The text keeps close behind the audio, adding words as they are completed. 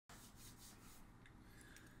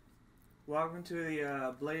Welcome to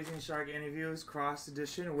the Blazingshark interviews cross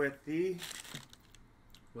edition with the...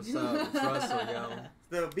 What's up? It's Russell, yo.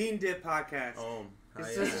 The Bean Dip podcast. Oh,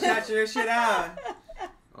 it's just to shout your shit out.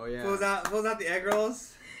 Oh, yeah. Pulls out the egg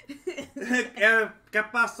rolls. ¿Qué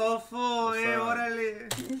pasó, fo? Órale.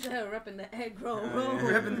 Instead of repping the egg roll.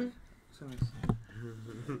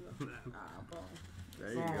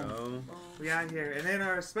 There you go. We out here. And then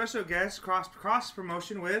our special guest, cross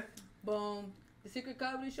promotion with... Boom. The Secret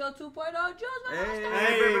Comedy Show 2.0, Juelz Velasquez.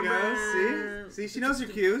 There you go. See, she knows her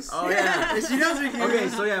cues. Oh, yeah. She knows her cues. Okay,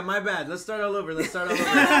 so yeah, my bad. Let's start all over. Nah,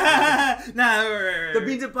 The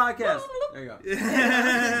Bean Dip podcast. There you go.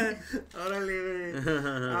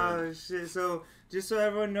 Oh, shit. So, just so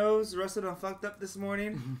everyone knows, Russell done fucked up this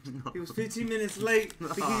morning. He was 15 minutes late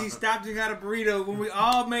because he stopped and got a burrito when we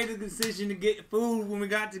all made the decision to get food when we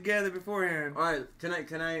got together beforehand. All right, can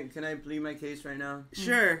I plead my case right now?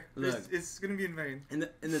 Sure. Look, it's gonna be in vain. In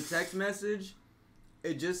the text message,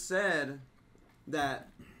 it just said that.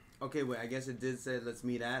 Okay, wait. I guess it did say let's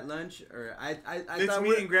meet at lunch, or I let's thought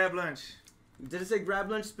meet and grab lunch. Did it say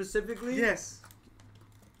grab lunch specifically? Yes.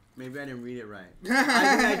 Maybe I didn't read it right.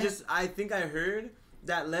 I think I heard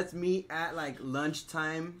that let's meet at like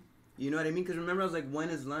lunchtime. You know what I mean? Because remember I was like, when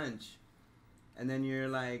is lunch? And then you're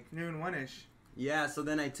like noon 1-ish. Yeah. So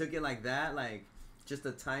then I took it like that, like just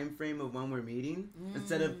a time frame of when we're meeting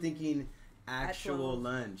instead of thinking actual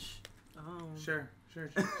lunch. Oh. Sure. All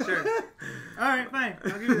right, fine.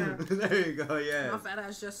 I'll give you that. There you go. Yeah. My fat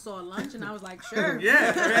ass just saw lunch and I was like, sure.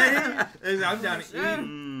 Yeah, right. I'm down to eat.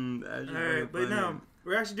 All right, but no,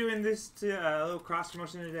 we're actually doing this to a little cross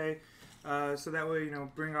promotion today, so that way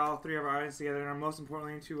bring all three of our audience together, and most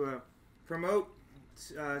importantly to promote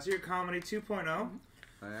Secret Comedy 2.0. Oh,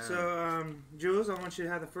 yeah. So, Juelz, I want you to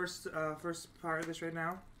have the first part of this right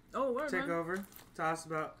now. Oh, word, Take over. Tell us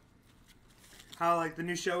about how like the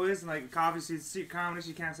new show is, and like obviously it's Secret Comedy, so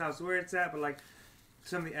you can't tell us where it's at, but like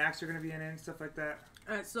some of the acts are gonna be in it and stuff like that.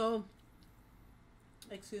 All right, so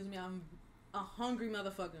excuse me, I'm a hungry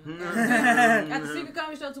motherfucker. At the Secret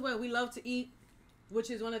Comedy Show 2.0, we love to eat, which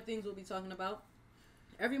is one of the things we'll be talking about.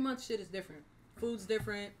 Every month, shit is different. Food's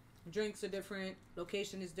different. Drinks are different.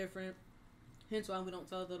 Location is different. Hence why we don't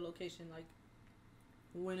tell the location like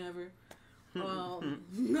whenever.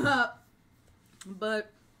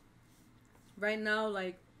 But right now,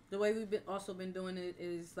 like the way we've been doing it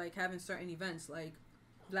is like having certain events. Like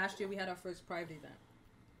last year, we had our first private event.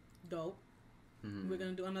 Dope. We're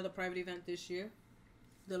gonna do another private event this year.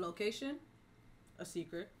 The location, a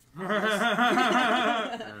secret. But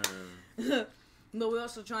we're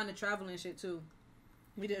also trying to travel and shit too.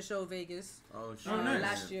 We did a show in Vegas. Oh shit! Nice.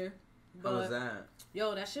 Last year. How was that?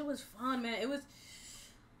 Yo, that shit was fun, man. It was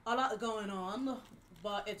a lot going on,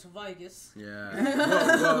 but it's Vegas.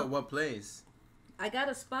 Yeah. What place? I got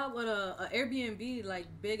a spot with a Airbnb, like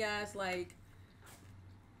big ass, like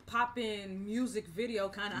poppin' music video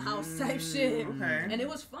kind of house type shit. Okay. And it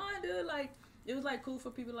was fun, dude. Like it was like cool for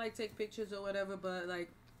people to like take pictures or whatever, but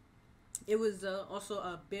like it was also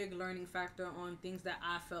a big learning factor on things that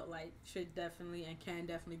I felt like should definitely and can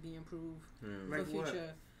definitely be improved for like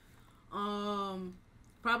future.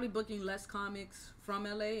 Probably booking less comics from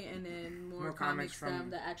LA and then more comics from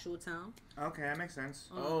the actual town. Okay, that makes sense.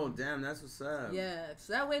 Oh damn, that's what's up. Yeah,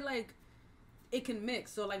 so that way like it can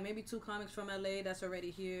mix. So like maybe 2 comics from LA that's already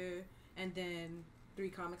here, and then 3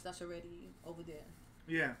 comics that's already over there.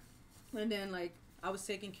 Yeah. And then like I was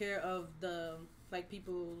taking care of the like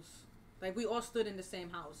people's. Like, we all stood in the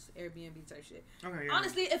same house, Airbnb type shit. Okay, yeah.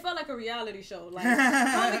 Honestly, it felt like a reality show. Like,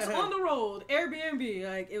 comics on the road, Airbnb.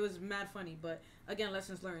 Like, it was mad funny. But, again,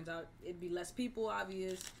 lessons learned. It'd be less people,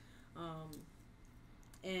 obvious.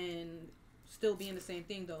 And still being the same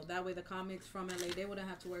thing, though. That way, the comics from LA, they wouldn't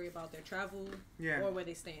have to worry about their travel or where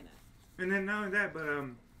they staying at. And then not only that, but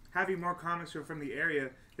having more comics from the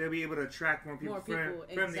area, they'll be able to attract more people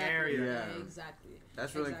from the area. Yeah, exactly.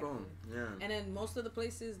 That's really cool. Yeah. And then most of the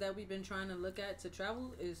places that we've been trying to look at to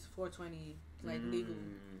travel is 420, like legal.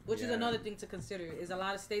 Which is another thing to consider. Is a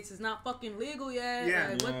lot of states is not fucking legal yet.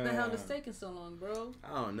 Yeah. Like, what the hell is taking so long, bro?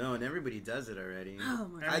 I don't know, and everybody does it already. Oh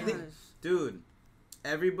my gosh. I think, dude,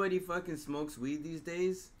 everybody fucking smokes weed these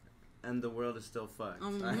days, and the world is still fucked.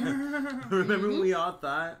 Remember when we all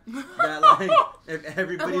thought that like if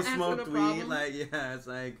everybody smoked weed, like it's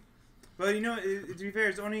like. But to be fair,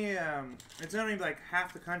 it's only like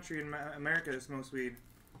half the country in America that smokes weed.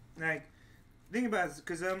 Like, think about it,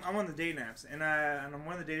 because I'm on the dating apps, and on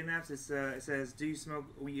one of the dating apps, it says, "Do you smoke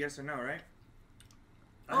weed? Yes or no?" Right?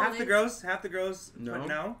 Half the girls no. put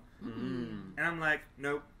no, and I'm like,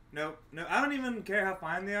 nope. I don't even care how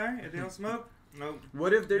fine they are if they don't smoke. Nope.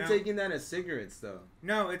 What if they're taking that as cigarettes though?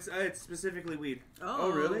 No, it's specifically weed. Oh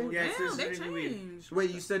really? Yeah, damn, it's they specifically weed. changed.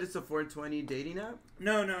 Wait, you said it's a 420 dating app?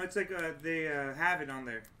 No, it's like they have it on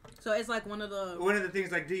there. So it's like one of the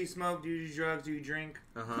things like, do you smoke? Do you do drugs? Do you drink?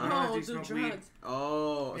 Oh, do you do smoke drugs. weed?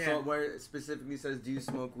 Oh, Yeah. so where it specifically says, do you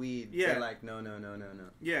smoke weed? Yeah. They're like, no.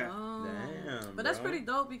 Yeah. Oh. Damn, But that's bro. pretty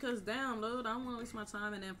dope because damn, dude, I don't want to waste my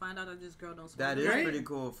time and then find out that this girl don't smoke. That is Right? pretty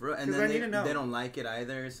cool, for real. And 'Cause I need to then know. they don't like it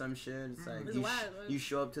either or some shit. It's like, It's you, wild, right? you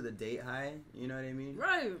show up to the date high, you know what I mean?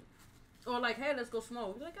 Right. Or like, hey, let's go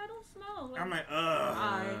smoke. You're like, I don't smoke. Like, I'm like, ugh.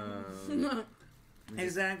 Alright.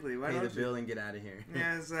 Exactly. Why Pay don't the you? bill and get out of here.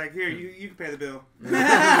 Yeah, it's like, here, you can pay the bill.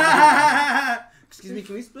 Excuse me,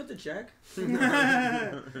 can we split the check?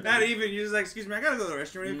 Not even. You're just like, excuse me, I gotta go to the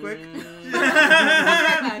restroom real quick.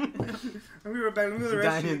 I'll be right back. Let me go to the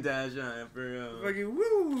Dine restroom. and dash on for real. Fucking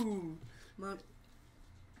woo. But,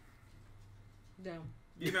 damn.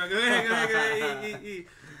 You know, go ahead, eat.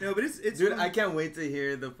 No, but it's Dude, fun. I can't wait to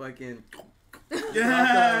hear the fucking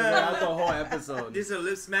Yeah. throughout the whole episode. Just a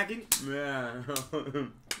lip smacking. Yeah.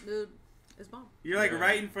 Dude, it's bomb. You're like Yeah.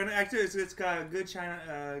 right in front of. Actually, it's called Good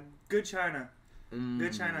China. Good China.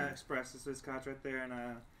 Good China Express. That's what it's called right there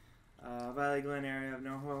in Valley Glen area of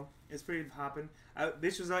NoHo. It's pretty hopping.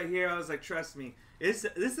 Bitch was out here. I was like, trust me. This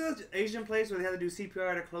is an Asian place where they have to do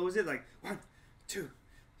CPR to close it. Like 1, 2,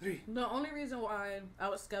 3. The only reason why I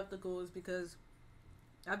was skeptical is because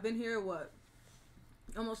I've been here,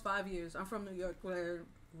 almost 5 years. I'm from New York, where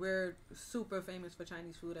we're super famous for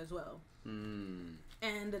Chinese food as well. And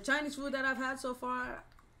the Chinese food that I've had so far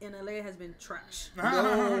in LA has been trash.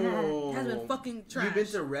 No. Has been fucking trash. You've been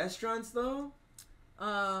to restaurants though?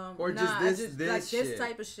 Or nah, just this like shit? this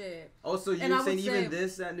type of shit. Oh, so And I you're would saying even say-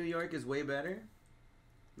 this at New York is way better?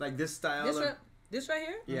 Like this style This right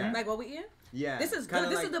here? Yeah. Like what we eat? Yeah. This is kinda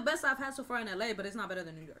good. This like, is the best I've had so far in LA, but it's not better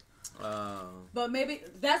than New York. Oh. But maybe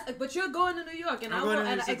but you're going to New York and I'm I going will to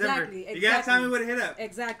and September. exactly. You gotta tell me what to hit up.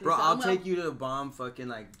 Exactly. Bro, So I'll I'm take you to a bomb fucking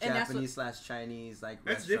like And that's Japanese / Chinese like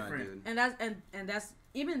That's restaurant, different. dude. And that's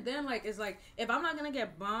even then, like, it's like if I'm not gonna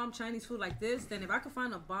get bomb Chinese food like this, then if I could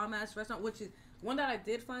find a bomb ass restaurant, which is one that I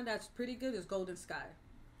did find that's pretty good, is Golden Sky.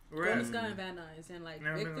 Right. Golden Sky and Van Nuys and like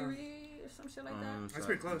Never been there. Victory or some shit like that. That's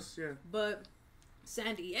pretty close. Yeah. But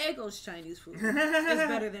San Diego's Chinese food is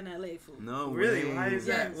better than LA food. No, Really? way. Why is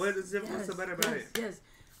that? Yes. What's so better about it? Yes,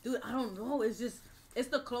 dude, I don't know. It's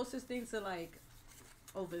the closest thing to like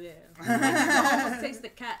over there. I almost taste the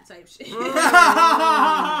cat type shit.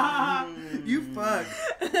 You fuck.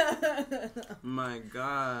 My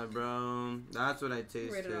God, bro, that's what I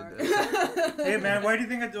tasted. Rated R. Hey man, why do you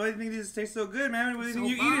think these taste so good, man? What do you think So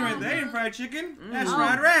you're eating right bomb. there? Ain't fried chicken. That's Oh.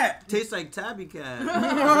 fried rat. Tastes like Tabby Cat.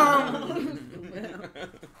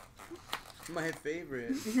 My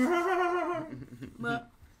favorite. But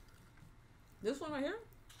this one right here,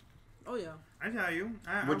 oh yeah, I tell you.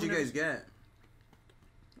 What'd you guys get?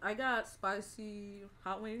 I got spicy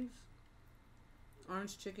hot wings,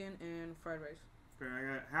 orange chicken, and fried rice. Okay, I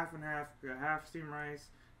got half and half. I got half steamed rice,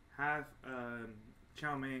 half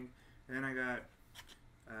chow mein, and then I got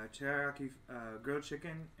teriyaki grilled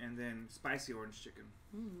chicken, and then spicy orange chicken.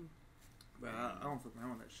 But I don't fucking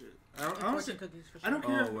know that shit. I don't Fortune cookies for sure. I don't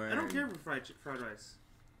care. Oh, I don't word. care for fried rice.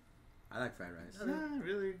 I like fried rice. Okay. Nah,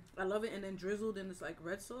 really. I love it, and then drizzled in this like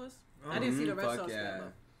red sauce. Oh. I didn't see the red Fuck sauce yeah. yet,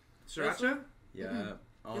 but Sriracha? Yeah. Mhm.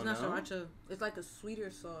 Oh, it's not no? sriracha. It's like a sweeter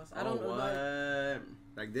sauce. I Oh, don't know. what?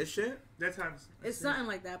 Like this shit? That's how It's something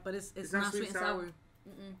like that, but it's It's not not sweet sweet and and sour?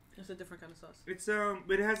 sour. It's a different kind of sauce. It's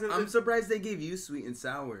but it has a. I'm surprised they gave you sweet and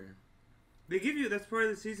sour. They give you that's part of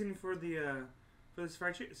the seasoning for the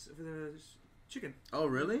fried chicken. Oh,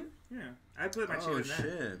 really? Yeah, I put my chicken Oh, in that.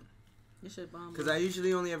 shit. You should bomb. Because I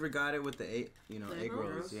usually only ever got it with the egg The egg egg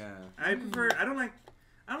rolls. rolls? Yeah. I prefer. I don't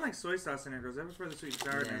like soy sauce in egg rolls. I prefer the sweet and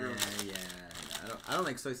sour in egg rolls. Yeah. I don't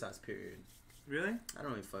like soy sauce. Period. Really? I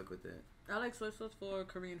don't really fuck with it. I like soy sauce for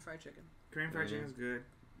Korean fried chicken. Korean fried chicken is good.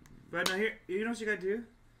 But no, here, you know what you gotta do?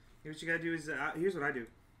 What you gotta do is here's what I do.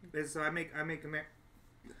 Is so I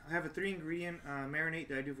have a 3-ingredient marinade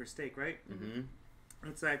that I do for steak, right? Mm-hmm.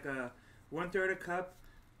 It's like 1/3 cup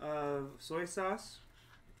of soy sauce.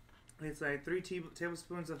 It's like 3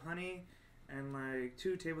 tablespoons of honey and like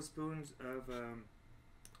 2 tablespoons of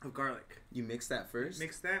garlic. You mix that first?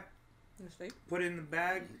 Mix that. The steak? Put it in the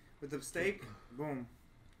bag with the steak. Boom.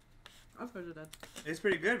 I've heard of that. It's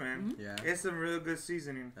pretty good, man. Yeah. It's some real good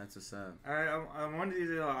seasoning. That's what's up. One of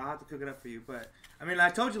these I'll have to cook it up for you. But I mean, I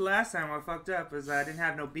told you last time I fucked up is I didn't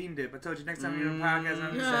have no bean dip. I told you next time you do a podcast I'm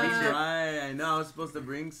gonna Yeah. bean That's dip. right. I know. I was supposed to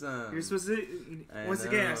bring some. You're supposed to. I Once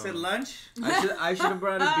again, I know. said lunch. I should have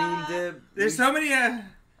brought a bean dip. There's so many.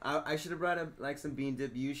 I should have brought some bean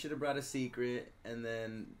dip. You should have brought a secret, and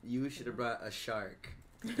then you should have brought a shark.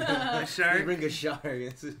 A shark? You bring a shark.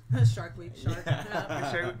 Shark Week. Shark.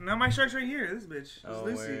 Yeah. No, my shark's right here. This bitch. It's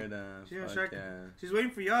Lucy. Weird. She a shark. Yeah. She's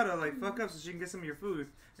waiting for y'all to like fuck up so she can get some of your food.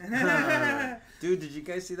 Dude, did you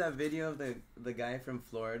guys see that video of the guy from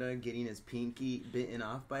Florida getting his pinky bitten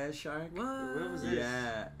off by a shark? What was this?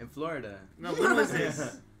 Yeah, in Florida. No, when was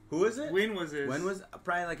this? Who was it? When was this? When was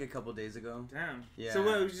probably like a couple days ago. Damn. Yeah. So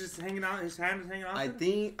what? It was just hanging out. His hand was hanging off. I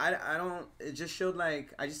think I don't. It just showed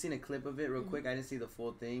like I just seen a clip of it real quick. I didn't see the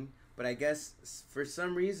full thing, but I guess for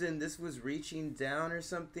some reason this was reaching down or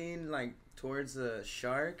something like towards a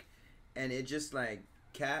shark, and it just like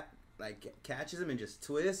catches him and just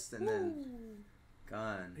twists and then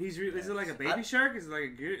gone. Is it like a baby shark? Is it like a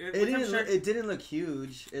good? It didn't look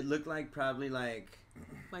huge. It looked like probably like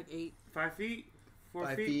 8. 5 feet. 4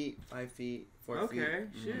 5 feet. 5 feet. 4 feet. Okay.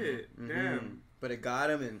 Shit. Mm-hmm. Damn. But it got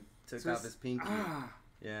him and took off his pinky.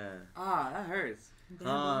 Yeah. That hurts.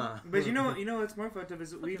 But you know what's more fucked up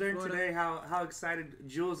is we learned today how excited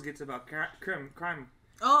Juelz gets about crime.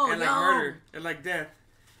 Oh, and like murder and like death.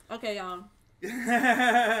 Okay, y'all.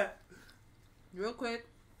 Real quick.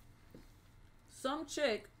 Some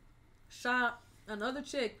chick shot another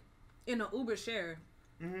chick in an Uber share.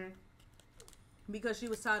 Mm-hmm. Because she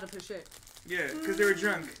was tired of her shit. Yeah, because they were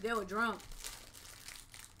drunk. They were drunk.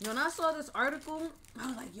 When I saw this article, I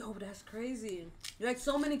was like, yo, that's crazy. Like,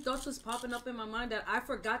 so many thoughts was popping up in my mind that I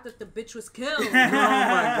forgot that the bitch was killed. Oh, my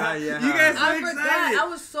God, yeah. You guys I so forgot. excited. I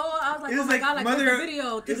was like, oh, my God, like, mother, the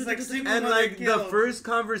video. It's like and, like, the first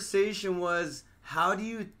conversation was, how do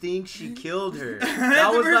you think she killed her?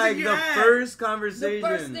 That was, like, the first conversation. The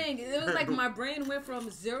first thing. It was like my brain went from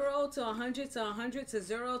 0 to 100 to 100 to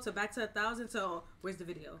 0 to back to 1,000 to, where's the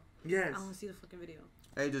video? Yes. I want to see the fucking video.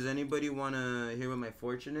 Hey, does anybody want to hear what my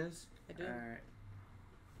fortune is? I do. Alright.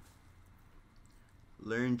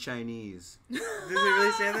 Learn Chinese. Does it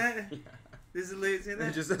really say that? Yeah. Does it really say that?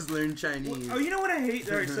 It just says learn Chinese. Oh, you know what I hate?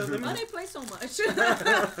 Alright, so let me... Why they play so much? Hey,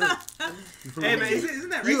 man, isn't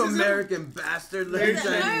that racist? You American bastard, learn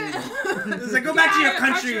Chinese. It's like, go back to your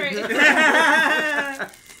country.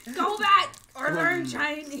 Go back or learn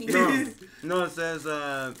Chinese. No, it says,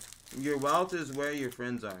 your wealth is where your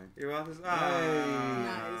friends are. Your wealth is... Nice.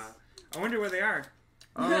 I wonder where they are.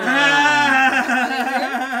 Oh.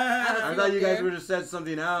 I thought you guys would have said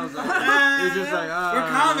something else. Like, you're just like, we're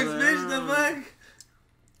comics, bitch. The fuck?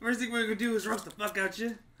 First thing we're gonna do is roast the fuck out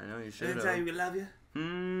you. I know you should. And tell you we love you.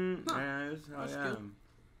 Yes, That's I good. am.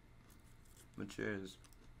 But cheers.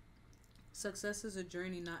 Success is a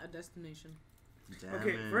journey, not a destination. Damn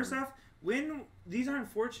Okay, it. first off, when these aren't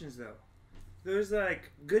fortunes though. There's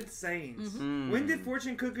like good sayings. Mm. When did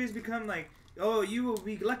fortune cookies become like, oh, you will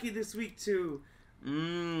be lucky this week too?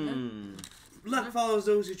 Luck follows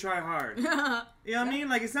those who try hard. You know what I mean?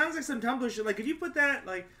 Like, it sounds like some Tumblr shit. Like, if you put that,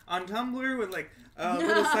 like, on Tumblr with, like, a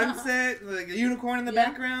little sunset, like, a unicorn in the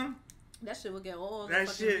background. That shit will get all the That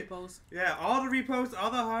fucking shit. reposts. Yeah, all the reposts,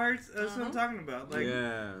 all the hearts. That's what I'm talking about. Like,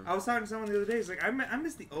 I was talking to someone the other day. It's like, I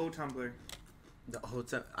miss the old Tumblr. The whole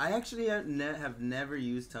time. I actually have never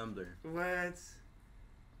used Tumblr. What?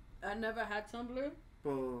 I never had Tumblr.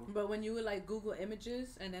 Bull. But when you would, like, Google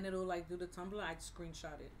images and then it'll, like, do the Tumblr, I'd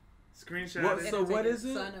screenshot it. Screenshot What, it. so what is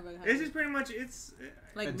it? So I never had It's just pretty much, it's...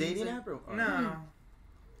 like a dating app? Or No.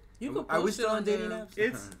 You could post Are we it still on dating apps?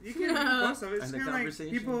 It's, you can post it. It's And the kind of like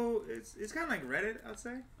conversation? people, it's kind of like Reddit, I'd say.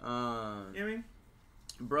 You know what I mean?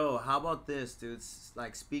 Bro, how about this, dude? It's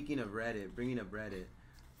like, speaking of Reddit, bringing up Reddit,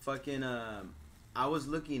 fucking, I was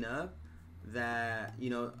looking up that, you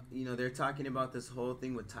know, they're talking about this whole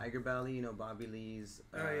thing with Tiger Belly, you know, Bobby Lee's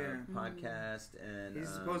podcast, and he's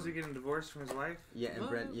supposed to be getting divorced from his wife. Yeah, and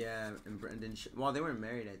and Brendan. Well, they weren't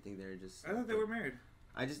married. I think they were just. I thought they were married.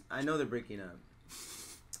 I know they're breaking up.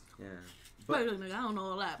 Yeah, but I don't know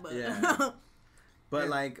all that, but yeah, but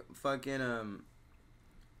like fucking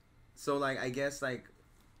so like I guess like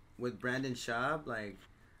with Brandon Schaub, like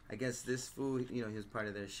I guess this fool, you know, he was part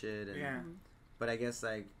of their shit, and but I guess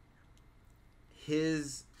like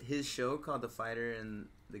his show called The Fighter and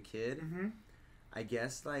the Kid, I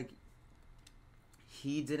guess like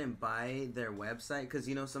he didn't buy their website because,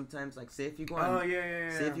 you know, sometimes like say if you go on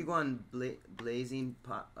if you go on Blazingshark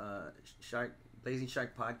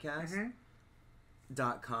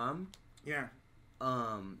podcast.com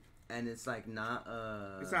and it's like not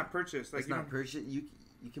it's not purchased, like it's not purchased, you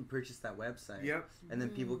can purchase that website, and then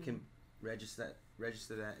people can register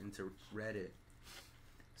that into Reddit.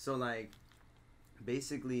 So like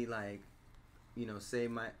basically, like, you know, say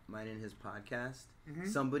mine and his podcast,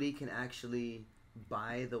 somebody can actually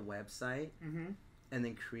buy the website and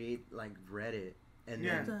then create like Reddit And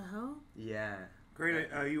Yeah. What the hell? Yeah. Great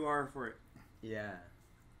UR for it. Yeah.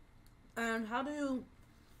 And how do you?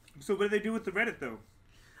 So what do they do with the Reddit though?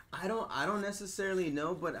 I don't necessarily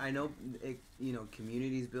know, but I know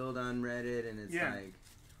communities build on Reddit, and it's like.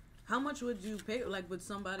 How much would you pay? Like, would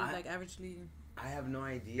somebody like averagely? I have no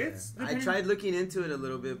idea. I depending- tried looking into it a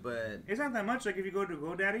little bit, but It's not that much. Like if you go to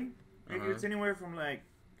GoDaddy, it's anywhere from like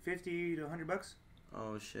 $50 to $100.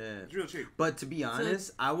 oh shit, It's real cheap. But to be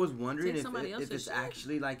honest, I was wondering take somebody if else's it's shit.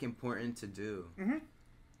 actually like important to do. Mm-hmm.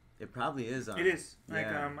 It probably is. It is. Like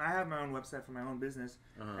Yeah. I have my own website for my own business,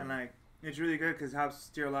 Uh-huh. and like it's really good because it helps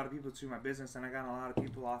steer a lot of people to my business, and I got a lot of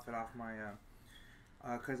people off my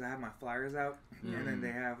because I have my flyers out, and then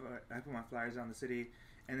they have I put my flyers out in the city,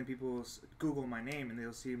 and then people will Google my name and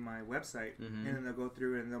they'll see my website, and then they'll go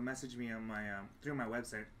through and they'll message me on my through my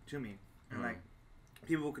website to me, and like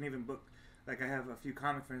people can even book. Like I have a few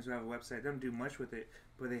comic friends who have a website. They don't do much with it,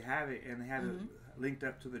 but they have it and they have it linked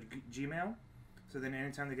up to the Gmail. So then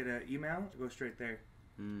anytime they get an email, it goes straight there.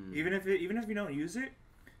 Even if you don't use it,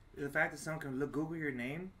 the fact that someone can Google your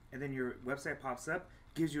name and then your website pops up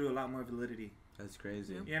gives you a lot more validity. That's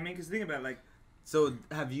crazy. Yeah, I mean, because think about it, like. So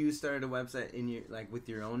have you started a website in your with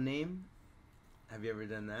your own name? Have you ever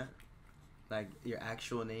done that? Like your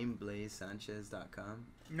actual name, BlaizeSanchez.com?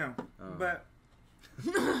 No, Oh. but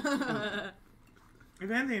if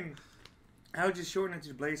anything, I would just shorten it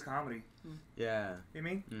to Blaize Comedy. Yeah. You know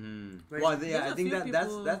what I mean? Mm-hmm. Like, Well, there's yeah, I a think few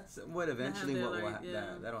that's people what eventually their, what will like, yeah.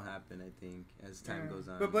 that'll happen. I think as time goes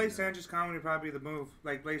on. But Blaize Sanchez Comedy would probably be the move.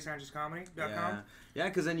 Like BlaizeSanchezComedy.com. Yeah,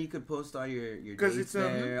 because then you could post all your dates it's,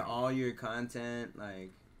 there, all your content.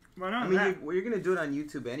 Like, Well, not I mean, that. you're gonna do it on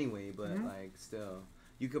YouTube anyway, but like still,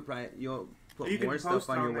 you could probably you'll put You can more stuff post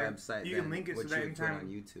on your on there. website. You than can link it so what that you would put anytime-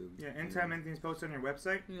 on YouTube. Yeah, anytime anything's posted on your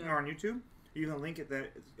website or on YouTube, you can link it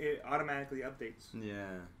that it automatically updates. Yeah.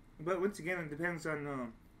 But once again, it depends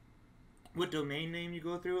on what domain name you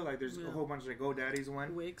go through. Like, there's a whole bunch of like GoDaddy's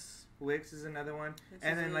one. Wix. Wix is another one. This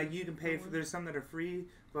And is then a- like you can pay for. There's some that are free,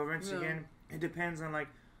 but once Yeah. again, it depends on like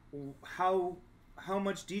how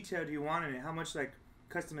much detail do you want in it? How much like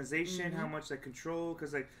customization? How much like control?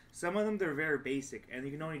 Because like some of them they're very basic, and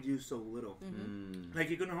you can only do so little.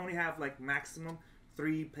 Like you can only have like maximum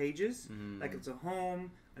 3 pages. Like it's a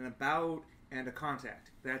home, an about, and a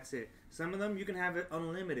contact. That's it. Some of them you can have it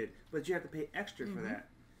unlimited, but you have to pay extra for that.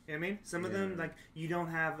 You know what I mean? Some of them like you don't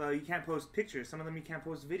have you can't post pictures. Some of them you can't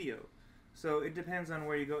post video. So it depends on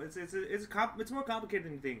where you go. It's more complicated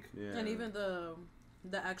than you think. Yeah. And even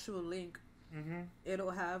the actual link,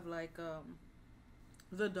 it'll have like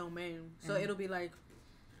the domain. So it'll be like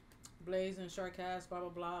Blazingshark, blah blah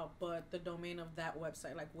blah, but the domain of that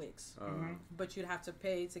website, like Wix. But you'd have to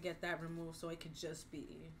pay to get that removed, so it could just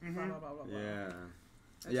be blah blah blah blah. blah. Yeah.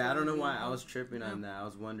 That's Yeah, I don't know really why I weird. was tripping on that. I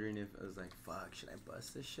was wondering if I was like, "Fuck, should I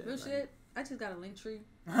bust this shit?" Real Like, shit. I just got a link tree.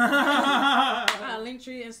 I got a link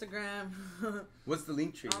tree, Instagram. What's the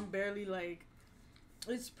link tree? I'm barely like.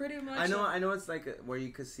 It's pretty much. I know. It's like where you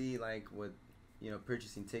could see like what,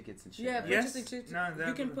 purchasing tickets and shit. Yeah, right? Yes. purchasing tickets. No, that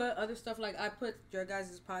you can would- put other stuff like I put your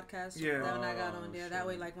guys' podcast. Yeah. That one I got Oh, on there. shit. That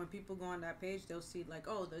way, like when people go on that page, they'll see like,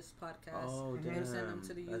 oh, this podcast. Oh, damn. They'll send them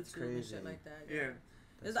to the That's YouTube and crazy. shit like that. Yeah.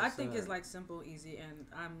 That's I what's think it's up. like simple, easy, and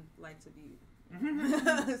I'm like to be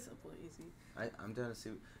Mm-hmm. simple, easy. I'm down to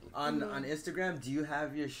see. On Instagram, do you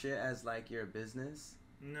have your shit as like your business?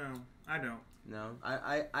 No, I don't. No,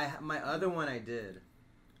 I my other one I did,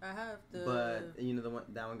 I have the.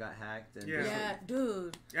 but that one got hacked. And Yeah. Yeah,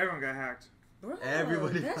 dude. Everyone got hacked. Bro,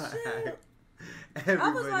 Everybody that got shit. hacked.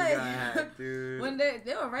 Everybody like- got hacked, dude. When they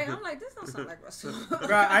were right, I'm like, this don't sound like Russell.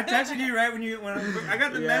 Bro, I texted you right when I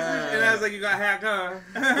got the Yeah. message and I was like, you got hacked, huh?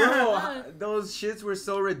 Bro, those shits were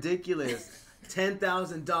so ridiculous.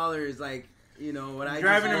 $10,000, like what I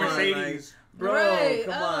Driving just a want, Mercedes. Like, bro, Right,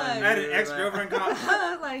 come I on. like- I had an dude, ex-girlfriend call.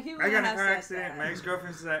 Like he I got in a has car that accident. stuff. My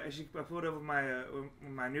ex-girlfriend said I pulled up with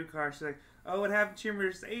my new car. She's like, "Oh, what happened to your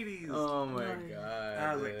Mercedes?" Oh my Right. god.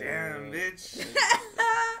 I was like, dude. "Damn, bitch,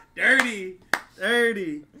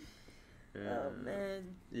 dirty." Yeah. Oh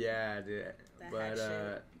man. Yeah, dude. That But hack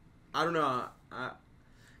shit. I don't know.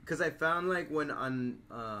 Cause I found like when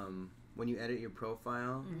you edit your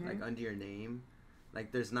profile, like under your name,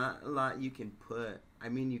 like there's not a lot you can put. I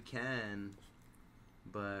mean, you can,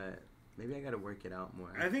 but maybe I gotta work it out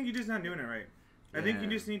more. I think you're just not doing it right. I think you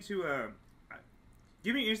just need to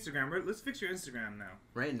give me your Instagram. Let's fix your Instagram now.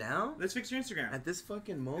 Right now? Let's fix your Instagram. At this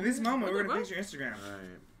fucking In moment? this moment, we're gonna What? fix your Instagram.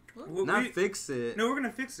 Alright. Not fix it. No, we're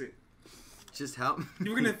gonna fix it. Just help me.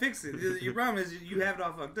 We're gonna fix it. Your problem is you have it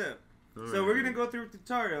all fucked up. So we're gonna go through a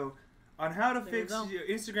tutorial on how to There we fix go. your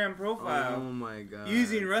Instagram profile Oh my god.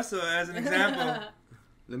 using Russell as an example.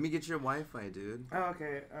 Let me get your Wi-Fi, dude. Oh,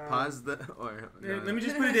 okay. Pause the let me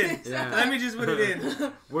just put it in. Yeah. Let me just put it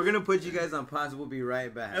in. We're gonna put you guys on pause. We'll be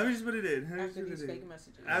right back. Let me just put it in. After these fake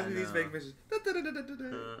messages. After these fake messages.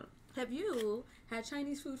 Have you had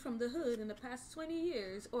Chinese food from the hood in the past 20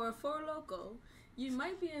 years or a Four Loko? You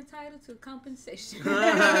might be entitled to compensation.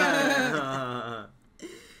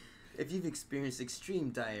 If you've experienced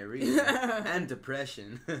extreme diarrhea and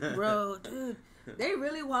depression. Bro, dude. They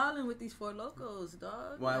really wildin' with these Four Lokos,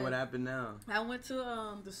 dog. Why? What happened now? I went to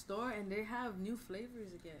the store and they have new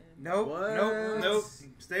flavors again. Nope.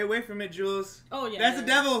 Stay away from it, Juelz. Oh yeah, that's the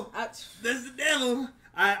devil. That's the devil.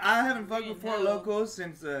 I haven't fucked with Four Lokos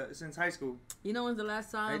since high school. You know when's the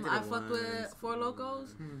last time I fucked with Four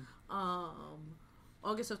Lokos?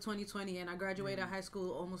 August of 2020, and I graduated high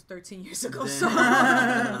school almost 13 years ago. So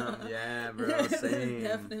yeah, bro, same.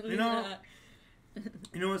 Definitely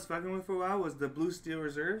You know what's fucking with for a while was the blue steel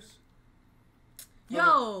reserves.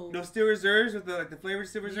 Yo, those steel reserves with the flavored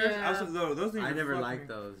steel reserves. Yeah. Also, those things. I never liked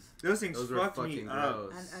those. Those things were fucked fucking me up.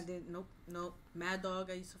 gross. I did nope. Mad Dog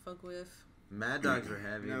I used to fuck with. Mad Dogs were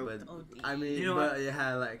heavy, but I mean, you know but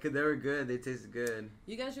yeah, like 'cause they were good. They tasted good.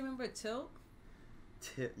 You guys remember Tilt?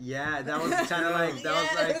 Yeah, that was kind of like that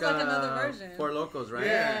was like another version. Four Lokos, right?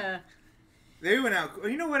 Yeah. They went out.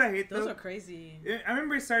 You know what I hate? Those are crazy. I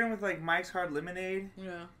remember it starting with like Mike's Hard Lemonade.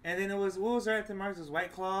 Yeah. And then it was what was right after Mike's? It was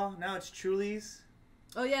White Claw. Now it's Truly's.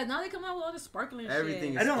 Oh yeah, now they come out with all the sparkling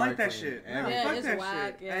Everything shit. I don't like that shit. No, yeah, fuck it's that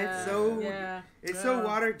whack. shit. Yeah. It's so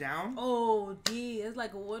watered down. Oh, it's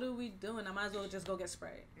like, what are we doing? I might as well just go get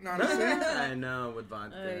sprayed. No, I'm I know, with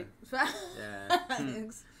vodka. Yeah.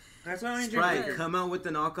 Thanks. That's why I only Sprite, drink come out with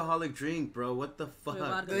an alcoholic drink, bro. What the fuck?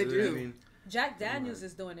 vodka. They do. I mean, Jack Daniels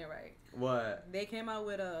is doing it right. what? They came out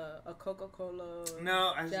with a Coca-Cola.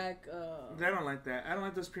 No, I don't like that. I don't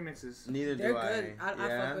like those premixes. Neither They're do good. I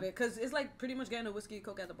yeah? fuck with it because it's like pretty much getting a whiskey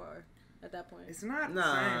Coke at the bar at that point. It's not. Nah,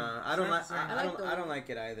 the same. I don't like. It's not the same. I don't like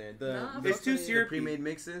it either. It's too the syrupy. pre-made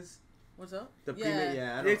mixes. What's up? The pre-made,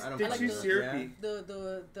 yeah. I don't They're like too those. syrupy.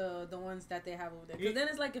 The ones that they have over there. Because then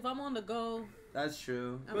it's like if I'm on the go. That's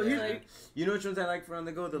true. Well, yeah. You know which ones I like for on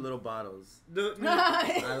the go? The little bottles.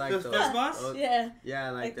 I like those. Fuzz Boss? Yeah. Yeah,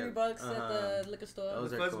 I like $3 them. at the liquor store.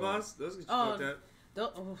 Those the are Fuzz cool. Boss? Those get you fucked up.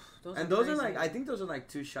 Those and are those crazy. are like, I think those are like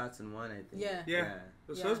 2 shots in one, I think. Yeah.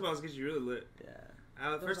 Those Fuzz Balls get you really lit.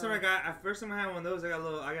 Yeah. First time I had one of those, I got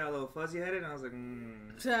a little fuzzy headed, and I was like,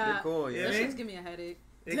 They're cool, yeah. Those shits give me a headache.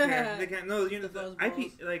 They can't. No, you know, the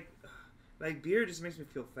IP, like beer just makes me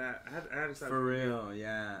feel fat. I had to stop. For real,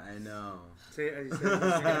 yeah, I know. Say, as you said,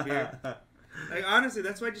 just drinking beer. Like honestly,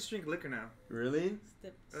 that's why I just drink liquor now. Really?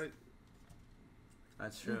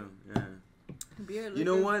 That's true. Yeah. Beer. Liquor. You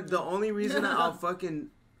know what? The only reason I'll fucking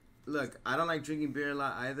look, I don't like drinking beer a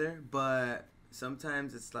lot either, but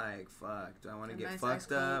sometimes it's like, fuck, do I want to get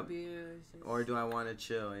fucked up, or do I want to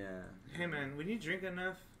chill? Yeah. Hey man, when you drink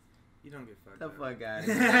enough, you don't get fucked up. The fuck out of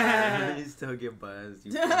here. You still get buzzed.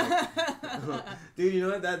 You dude, you know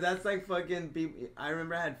what? That's like fucking people. I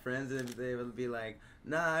remember I had friends and they would be like,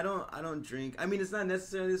 nah, I don't drink. I mean, it's not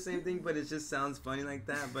necessarily the same thing, but it just sounds funny like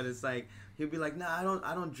that. But it's like, he'll be like, nah,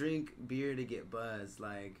 I don't drink beer to get buzzed.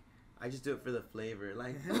 Like, I just do it for the flavor.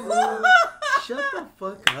 Like, shut the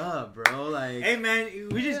fuck up, bro. Like, hey man,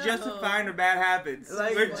 we just justifying our bad habits.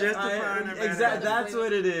 Like, we're justifying our bad habits. That's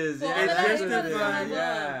what it is. Well, Yeah, it's justifying.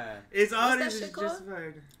 Yeah. It's all What's this that is shit called?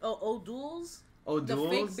 justified. O'Doul's? O'Doul's?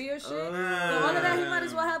 The fake beer shit? Oh. So all of that, he might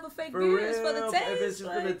as well have a fake beer. It's for the taste. If it's just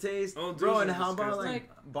for the taste. O'Doul's Bro, and is how about disgusting.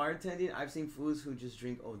 like bartending? I've seen fools who just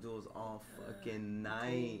drink O'Doul's all fucking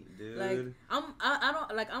night, dude. Like, I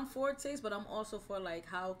don't, like, I'm for taste, but I'm also for, like,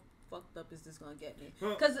 how fucked up is this gonna get me?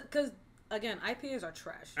 Because again, IPAs are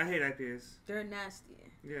trash. I hate IPAs. They're nasty.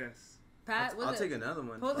 Yes. I'll take another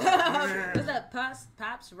one. What's that?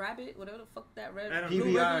 Paps Rabbit? Whatever the fuck that red. I don't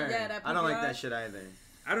PBR. Yeah, that PBR. I don't like that shit either.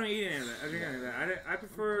 I don't eat any of that. I drink any of that. I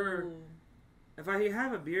prefer. Ooh. If I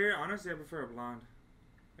have a beer, honestly, I prefer a blonde.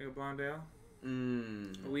 Like a blonde ale.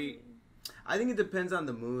 Wheat. I think it depends on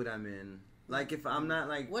the mood I'm in. Like if I'm not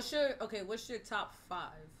like. What's your top 5?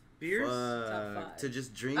 Beers? Top 5. To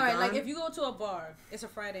just drink. Alright, on? like if you go to a bar, it's a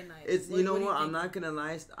Friday night. It's you know what? do I'm not gonna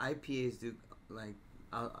lie. IPAs do like.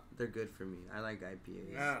 They're good for me. I like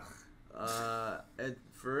IPAs.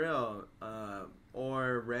 For real.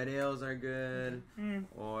 Or red ales are good.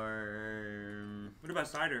 Or what about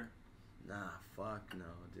cider? Nah, fuck no,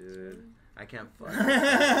 dude. I can't fuck.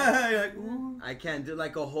 You're like, ooh. I can't do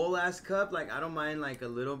like a whole ass cup. Like I don't mind like a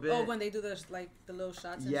little bit. Oh, when they do the like the little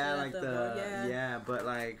shots. And yeah, shit like yeah, but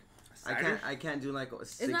like cider? I can't do like a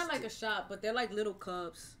 6 It's not like a shot, but they're like little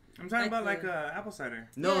cups. I'm talking about like apple cider.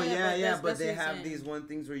 No, Yeah, but that's they what I'm have saying. these one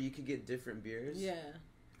things where you could get different beers. Yeah.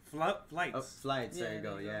 Flights. Oh, flights. Yeah, there you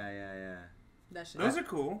go. there you go. Yeah. That shit. Those are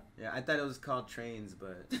cool. Yeah, I thought it was called trains,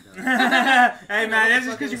 but. No. Hey man, that's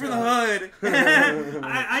just because you're from the hood.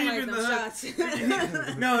 I like from the them hood.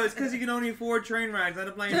 shots. No, it's because you can only afford train rides, not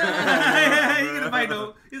a plane. You're gonna find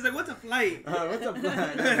no. He's like, what's a flight? What's a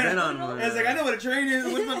flight? I've been on one. It's like, I know what a train is.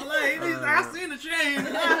 What's a flight? He's like, I've seen a train.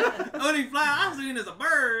 Only fly I've seen is a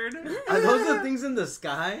bird. Are those the things in the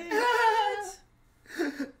sky?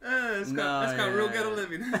 It's called real ghetto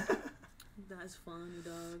living. That's funny,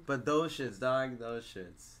 dog. But those shits, dog. Those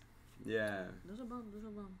shits. Yeah. Those are bomb.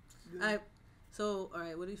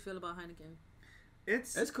 Alright, what do you feel about Heineken?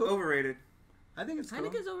 It's cool. Overrated. I think it's cool.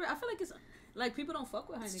 Heineken's over. I feel like it's like people don't fuck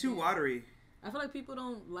with Heineken. It's too watery. I feel like people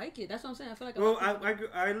don't like it. That's what I'm saying. I feel like. Well,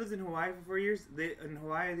 I lived in Hawaii for 4 years. In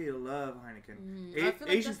Hawaii, they love Heineken. I feel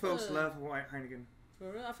like Asian that's folks love Heineken.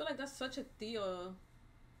 For real, I feel like that's such a Theo,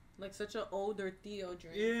 like such an older Theo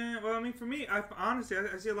drink. Yeah, well, I mean, for me, honestly,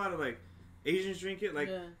 I see a lot of like Asians drink it. Like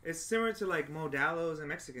it's similar to like Modelo's and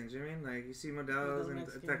Mexicans. You know what I mean? Like you see Modelo's and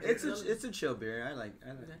it's a chill beer. I like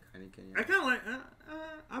Heineken. Yeah. I kind of like.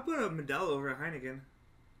 I put a Modelo over a Heineken.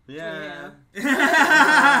 Yeah.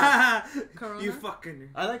 Corona? You fucking.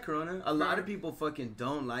 I like Corona. A lot of people fucking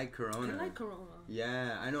don't like Corona. I like Corona.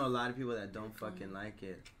 Yeah, I know a lot of people that don't fucking like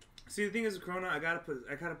it. See, the thing is with Corona, I gotta put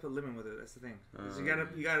lemon with it. That's the thing.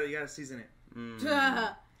 You gotta season it.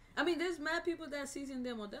 I mean, there's mad people that season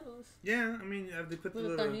their Modelos. Yeah, I mean, they put the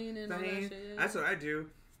little tahini and all that shit. Yeah. That's what I do.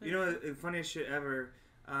 You know, the funniest shit ever.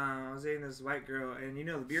 I was dating this white girl, and you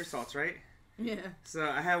know the beer salts, right? Yeah. So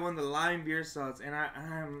I had one of the lime beer salts, and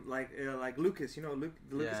I'm like Lucas, you know the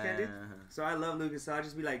Lucas candy. So I love Lucas, so I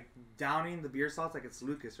just be like downing the beer salts like it's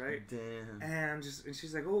Lucas, right? Damn. And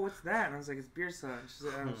she's like, "Oh, what's that?" And I was like, "It's beer salt." And she's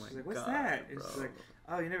like, "What's that?" And she's like,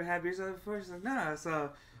 "Oh, you never had beer salt before?" She's like, "No."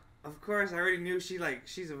 So of course I already knew she's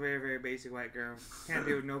a very, very basic white girl, can't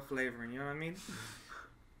deal with no flavoring. You know what I mean?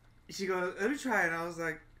 She goes, "Let me try it." And I was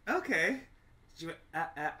like, "Okay." She went,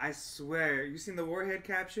 I swear, you seen the Warhead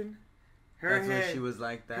caption? That's when she was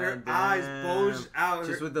like that. Her eyes bulged out.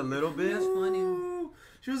 Just with a little bit? That's funny.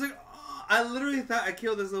 She was like, oh, I literally thought I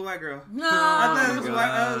killed this little white girl. No. I thought it was white.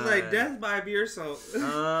 I was like, death by beer salt.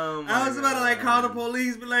 Oh my I was about to like call the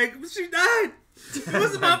police, but like, she died. It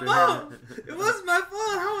wasn't my fault. It wasn't my fault.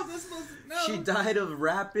 How was I supposed to know? She died of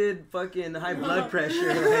rapid fucking high blood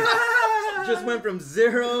pressure. Just went from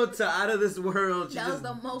 0 to out of this world. That was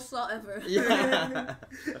the most salt ever. Yeah.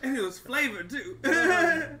 And it was flavored too.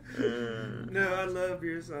 No, I love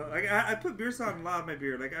beer salt. Like I put beer salt in a lot of my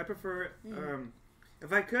beer. Like I prefer it.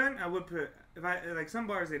 If I could, I would put. If I like some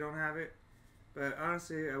bars, they don't have it. But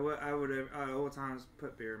honestly, I would at all times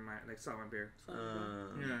put beer in my salt in my beer.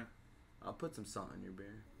 Yeah. I'll put some salt in your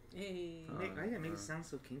beer. Hey. Why you make it sound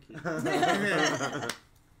so kinky? What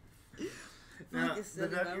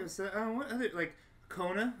other like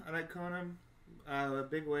Kona? I like Kona.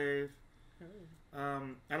 Big Wave. I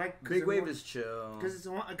like Big Wave is chill.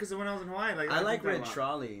 Because when I was in Hawaii, I like Red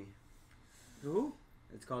Trolley. Who?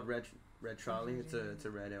 It's called Red Trolley. It's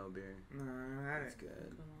a red ale beer. No, I had it. It's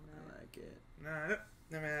good. I like it. No,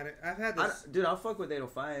 never had it. I've had this. Dude, I'll fuck with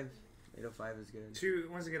 805. 805 is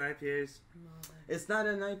good. Once again, IPAs. It's not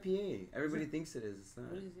an IPA. Everybody thinks it is. It's not.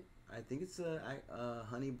 What is it? I think it's a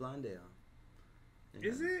honey blonde ale. Yeah.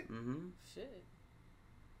 Is it? Mm-hmm. Shit.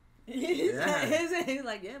 Yeah. He's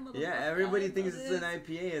like, yeah, motherfucker. Yeah, everybody thinks it's an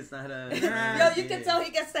IPA. It's not a. Yo, you can tell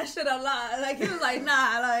he gets that shit a lot. Like he was like,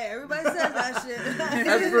 nah, like everybody says that shit.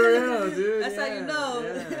 That's for real, dude. That's how you know.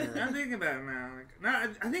 Yeah. I'm thinking about it now. No,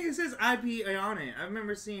 I think it says IPA on it. I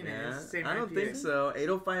remember seeing it. It's the same I don't IPA. think so.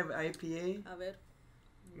 805 IPA. A ver.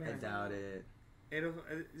 I doubt it.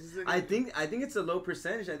 805. I think it's a low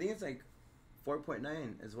percentage. I think it's like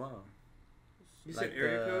 4.9 as well. You like said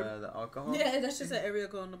area code? The alcohol? Yeah, that's just an area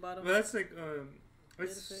code on the bottom. Well, that's like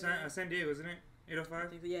it's San Diego, isn't it?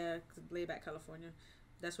 805. Yeah, laid back California.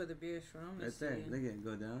 That's where the beer is from. Right there. Look at it.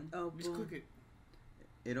 Go down. Oh, Just boom. click it.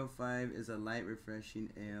 805 is a light, refreshing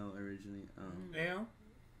ale originally. Ale.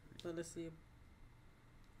 But let's see.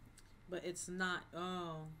 But it's not.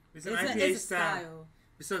 Oh, It's an IPA it's a style.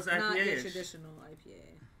 So it's Not your IPA-ish. traditional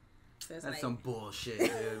IPA. So That's like, some bullshit,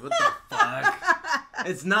 dude. What the fuck?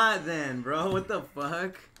 It's not then, bro. What the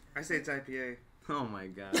fuck? I say it's IPA. Oh my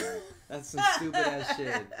god. That's some stupid ass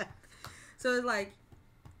shit. So it's like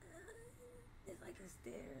it's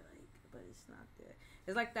there, like, but it's not there.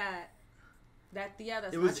 It's like that tia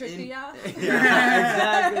that's not your tia.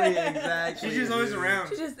 Yeah, exactly. She's just always around.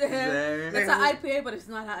 She's just there. It's an IPA, but it's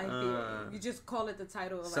not an IPA. You just call it the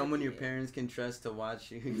title of someone IPA. your parents can trust to watch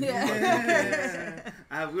you. Yeah.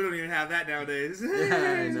 We don't even have that nowadays.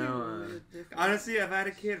 Yeah, I know. Honestly, if I had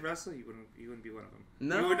a kid, Russell, you wouldn't be one of them.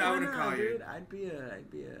 No, I wouldn't call you. Dude, I'd be a.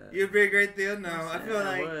 You'd be a great deal. No, I feel I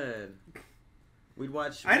like would. We'd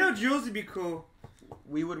watch. I know Juelz would be cool.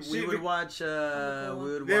 We would watch.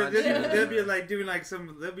 They'll be like doing like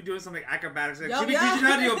they'll be doing some like acrobatics. Like, she'll be teaching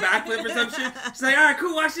how to do a backflip or some shit. She's like, all right,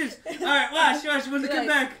 cool, watch this. All right, watch. When's it come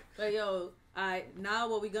back? Like, yo, now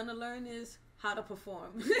what we're gonna learn is how to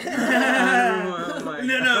perform. No. What do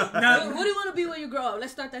you want to be when you grow up?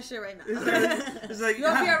 Let's start that shit right now. It's like you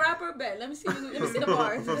want to be a rapper? Bet. Let me see the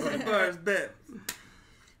bars. Bet.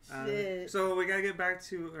 Shit. So we gotta get back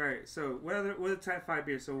to all right. So what are the top 5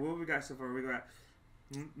 beers? So what we got so far? We got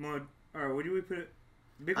or what do we put it?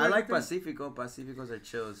 Big I like Pacifico. Pacificos are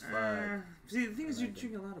chill as fuck. See, the thing is, you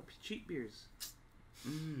drink a lot of cheap beers.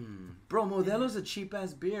 Bro, Modelo's a cheap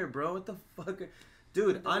ass beer, bro. What the fuck?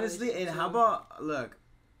 Dude, honestly, and how about, look,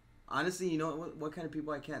 honestly, you know what kind of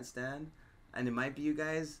people I can't stand? And it might be you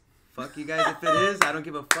guys. Fuck you guys if it is. I don't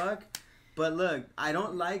give a fuck. But look, I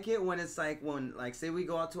don't like it when it's like, say we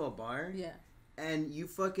go out to a bar. Yeah. And you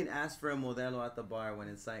fucking ask for a Modelo at the bar when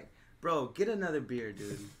it's like, bro, get another beer,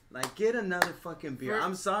 dude. Like, get another fucking beer.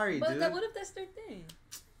 I'm sorry, dude. But what if that's their thing?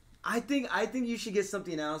 I think you should get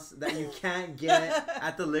something else that you can't get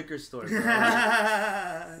at the liquor store,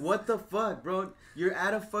 bro. What the fuck, bro? You're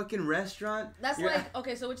at a fucking restaurant. That's like,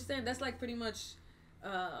 okay, so what you're saying, that's like pretty much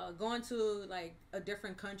going to like a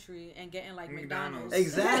different country and getting like McDonald's.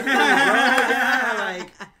 Exactly, bro. Yeah,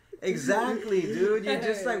 like, exactly, dude. You're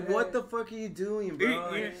just like, what the fuck are you doing,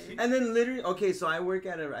 bro? And then literally, okay, so I work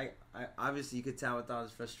at I obviously you could tell with all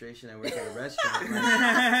this frustration, I work at a restaurant.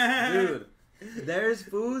 Like, dude. There's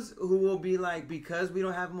foods who will be like, because we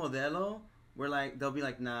don't have Modelo, we're like, they'll be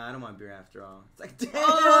like, nah, I don't want beer after all. It's like, damn,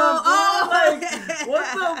 like, what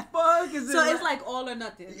the fuck is it? So it's like all or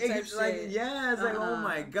nothing. It's like, yeah, it's like, oh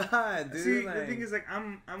my god, dude. See, like, the thing is, like,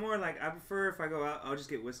 I'm more like, I prefer if I go out, I'll just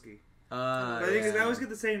get whiskey. But the thing is, I always get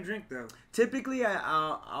the same drink though. Typically,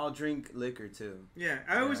 I'll drink liquor too. Yeah,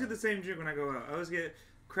 I always get the same drink when I go out. I always get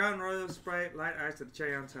Crown Royal, Sprite, light ice, with the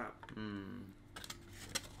cherry on top.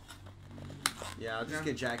 Yeah, I'll just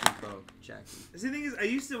get Jack and Coke. Jackie. See, the thing is,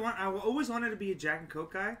 I always wanted to be a Jack and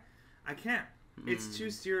Coke guy. I can't. It's too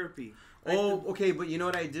syrupy. Like okay, but you know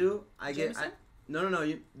what I do? Jameson?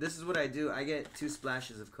 No. This is what I do. I get 2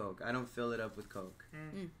 splashes of Coke. I don't fill it up with Coke.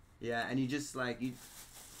 Yeah, and you just like you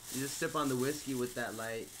just sip on the whiskey with that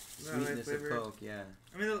light sweetness of Coke. Yeah.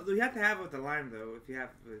 I mean, you have to have it with the lime though. If you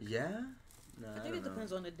have. Yeah. No, I think it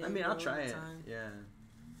depends on the day. I mean, I'll try it. Yeah.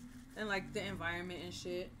 And like the environment and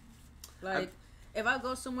shit. Like, if I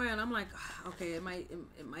go somewhere and I'm like, okay, it might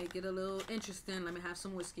get a little interesting. Let me have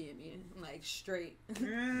some whiskey in me, like straight,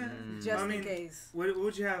 just in case. What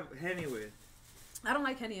would you have Henny with? I don't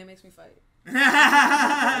like Henny. It makes me fight.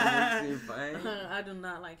 I do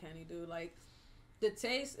not like Henny, dude. Like, the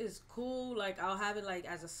taste is cool. Like, I'll have it like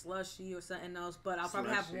as a slushy or something else, but I'll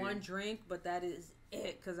probably have one drink, but that is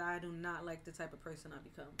it, because I do not like the type of person I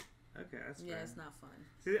become. Okay, that's fair. Yeah, it's not fun.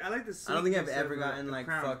 See, I like the. I don't think I've ever gotten like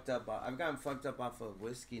fucked up. I've gotten fucked up off of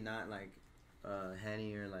whiskey, not like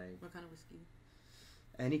Henny or like. What kind of whiskey?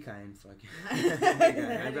 Any kind, fucking.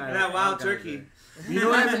 That wild turkey. You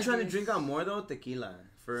know what I've been trying to drink on more though? Tequila.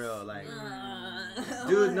 For real, like,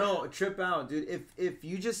 dude, no, trip out, dude. If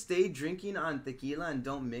you just stay drinking on tequila and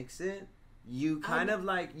don't mix it, you kind of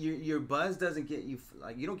like your buzz doesn't get you,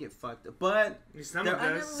 like, you don't get fucked up, but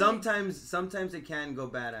sometimes it can go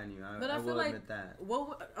bad on you. I will admit that.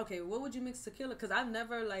 What would you mix tequila? Because I've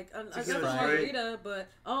never like I've never margarita, but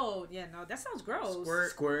that sounds gross.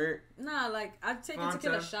 Squirt. Nah, like I've taken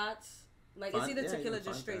tequila shots. Like it's either tequila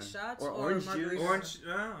just straight shots or orange margarita. juice.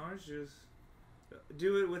 Orange juice.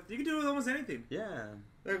 You can do it with almost anything. Yeah.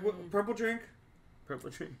 Like purple drink.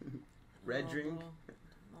 Red drink.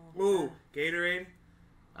 Ooh, Gatorade.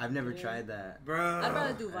 I've never tried that, bro. I'd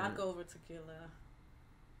rather do vodka over tequila.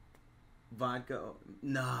 Vodka,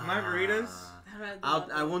 nah. Margaritas.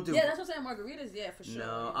 I won't do. Yeah, that's what I'm saying. Margaritas, yeah, for sure.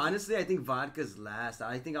 No, honestly, I think vodka's last.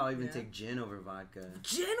 I think I'll even take gin over vodka.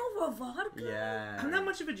 Gin over vodka? Yeah. I'm not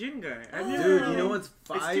much of a gin guy. Dude, you know what's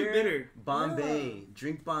fire? It's too bitter. Bombay.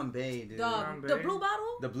 Drink Bombay, dude. The blue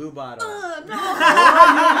bottle? The blue bottle. No.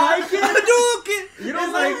 Oh, you like it? You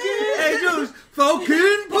don't like it? Hey, Jules,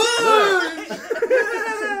 fucking punch!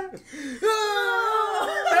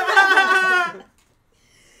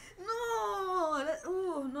 No.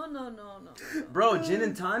 Bro, gin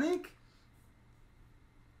and tonic?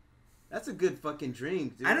 That's a good fucking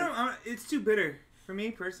drink, dude. It's too bitter for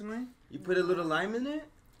me personally. You put a little lime in it?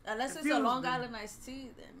 Unless it's a Long Island iced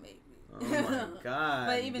tea, then maybe. Oh my god.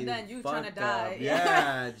 But even then, you trying to die.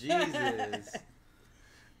 Yeah, Jesus.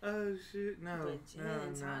 Oh shit, no. But gin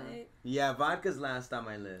and tonic? Yeah, vodka's last on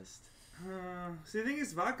my list. See, the thing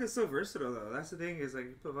is, vodka's so versatile though. That's the thing is like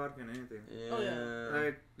you put vodka in anything. Yeah. Oh, yeah.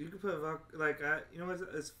 Like you could put vodka. Like you know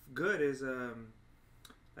what's good is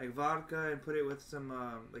like vodka and put it with some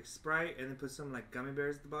like Sprite and then put some like gummy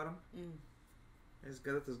bears at the bottom. It's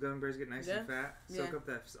good that those gummy bears get nice and fat. Soak up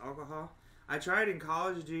that alcohol. I tried in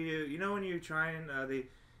college. You know when you're trying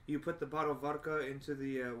you put the bottle of vodka into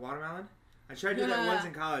the watermelon? I tried to do that once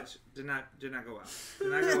in college. Did not go well.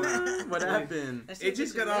 Did not go well. What happened? It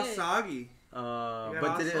just got all soggy.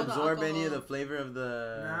 But did it absorb any of the flavor of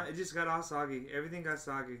the... No, it just got all soggy. Everything got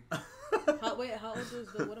soggy. How old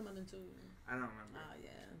was the watermelon too? I don't remember.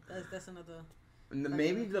 Yeah. That's another...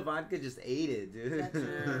 Maybe the vodka just ate it, dude. That's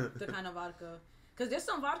the kind of vodka. Because there's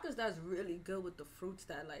some vodkas that's really good with the fruits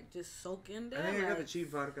that, like, just soak in there. I think I got the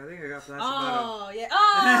cheap vodka. I think I got plastic bottle. Yeah.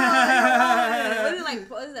 Oh! What is it,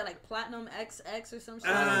 like, what is that, like, Platinum XX or some shit?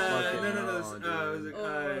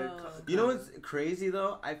 You know what's crazy,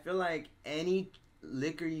 though? I feel like any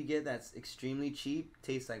liquor you get that's extremely cheap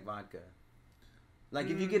tastes like vodka. Like,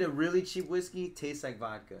 if you get a really cheap whiskey, tastes like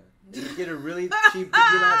vodka. If you get a really cheap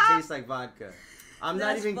tequila, tastes like vodka. I'm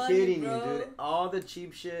not even kidding you, dude. All the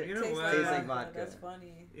cheap shit tastes like vodka. That's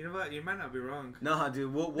funny. You know what? You might not be wrong. No,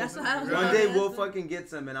 dude. One one day we'll fucking get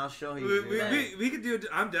some and I'll show you. We could do it.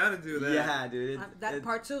 I'm down to do that. Yeah, dude. That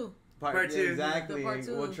part two. Part two. Exactly. Part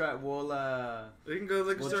two. We'll try. We can go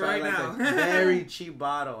look at it right now. A very cheep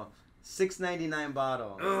bottle, $6.99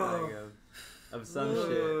 bottle. Oh. Of some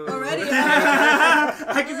shit. Already?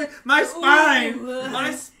 I can see my spine.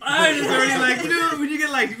 My spine is already like, you know, when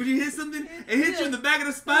you hit something, it hits you in the back of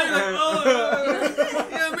the spine, you're like, oh.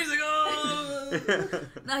 You know, like, oh.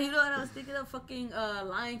 Now, you know what I was thinking of? Fucking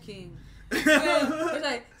Lion King. It's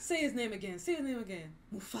like, say his name again.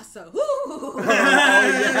 Mufasa. Woo!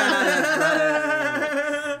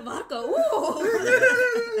 Vodka. Woo!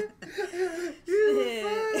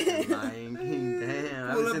 Lion King. Damn, I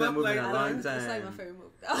haven't seen that movie in a long time. It's like my favorite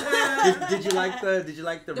movie. Did you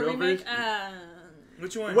like the real remake? version?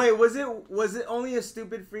 Which one? Wait, was it only a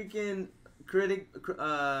stupid freaking critic?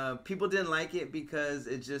 People didn't like it because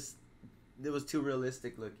it was too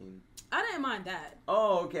realistic looking. I didn't mind that.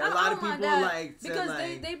 Oh, okay. A lot of people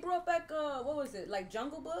because they brought back what was it, like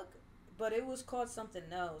Jungle Book, but it was called something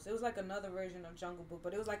else. It was like another version of Jungle Book,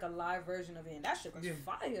 but it was like a live version of it, and that shit was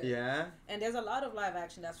fire. Yeah. And there's a lot of live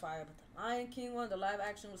action that's fire, but the Lion King one, the live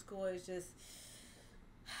action was cool. It's just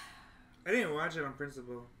I didn't watch it on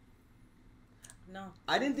principle. No.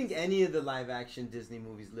 I didn't think any of the live action Disney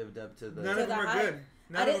movies lived up to the. None of them are good.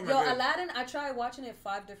 Aladdin, I tried watching it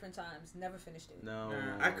 5 different times. Never finished it. No.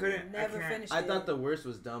 I couldn't. Never finished it. I thought the worst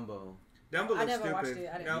was Dumbo. Dumbo looks I never stupid. watched it.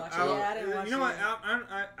 I didn't watch it. I didn't watch it. You know what?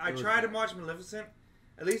 I tried to watch Maleficent.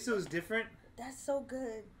 At least it was different. That's so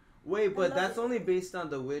good. Wait, but that's only based on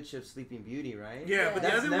The Witch of Sleeping Beauty, right? Yeah, but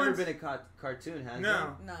that's the other never ones... been a cartoon, has it?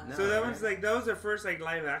 No. So that one's like, that was their first like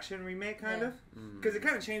live action remake, kind of, because it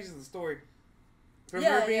kind of changes the story. From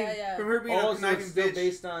her being so it's still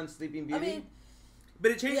based on Sleeping Beauty. I mean,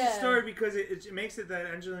 but it changes the story because it makes it that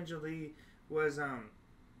Angelina Jolie was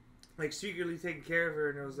like secretly taking care of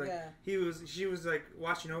her, and it was like she was like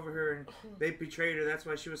watching over her, and they betrayed her. That's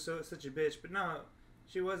why she was such a bitch. But no,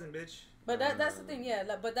 she wasn't, bitch. But that's the thing,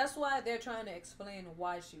 but that's why they're trying to explain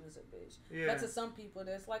why she was a bitch. Yeah. But to some people,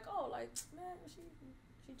 there's like, oh, like, man, she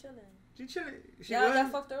chilling. She chilling.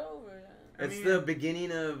 That fucked her over. It's the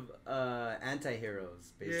beginning of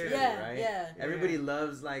anti-heroes, basically, right? Yeah. Everybody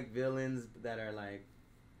loves like villains that are like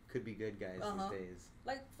could be good guys these days.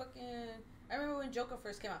 Like fucking. I remember when Joker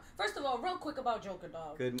first came out. First of all, real quick about Joker,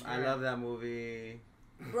 dog. Good. I love that movie.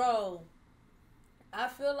 Bro, I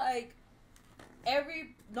feel like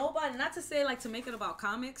nobody, not to say like to make it about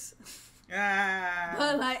comics,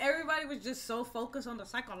 but like everybody was just so focused on the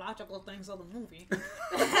psychological things of the movie.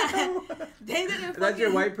 They didn't. That's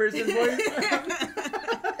your white person voice.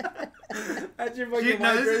 That's your fucking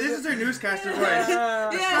white person. This is her newscaster voice.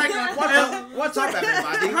 What's up,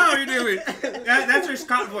 everybody? How are you doing? That's her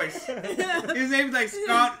Scott voice. His name's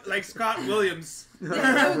like Scott Williams. Yeah,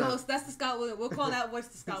 there we go. That's the Scott Williams. We'll call that voice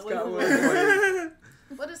the Scott Williams.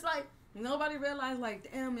 But it's like nobody realized,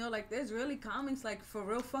 like, damn, like there's really comics like for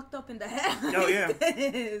real fucked up in the head. Oh yeah.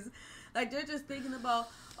 Like they're just thinking about,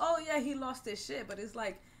 oh yeah, he lost his shit, but it's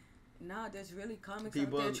like, nah, there's really comics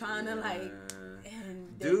out there trying to like,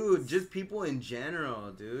 dude, just people in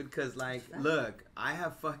general, dude. Cause like, look, I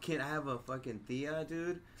have a fucking Thea,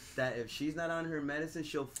 dude. That if she's not on her medicine,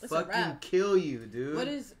 she'll fucking kill you,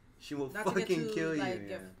 dude. She will fucking kill you.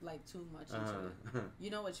 Get like too much into it.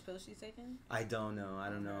 You know which pill she's taking? I don't know. I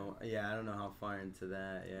don't know. Yeah, I don't know how far into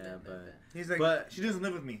that. Yeah, but he's like, but she doesn't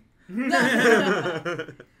live with me.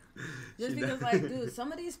 Just because, like, dude,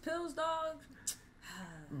 some of these pills, dog.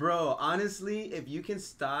 Bro, honestly, if you can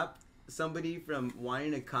stop somebody from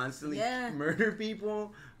wanting to constantly murder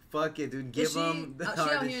people, fuck it, dude. Give them the hardest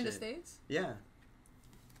She out here in the shit. States? Yeah.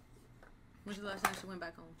 When's the last time she went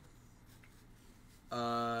back home?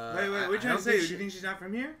 Wait, what you trying to say? Do you think she's not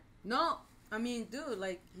from here? No. I mean, dude,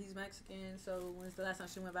 like, he's Mexican, so when's the last time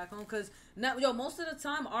she went back home? Because, most of the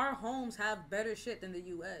time, our homes have better shit than the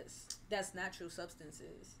U.S. That's natural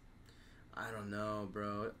substances. I don't know,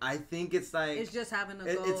 bro. I think it's like... It's just having to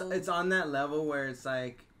go... It's on that level where it's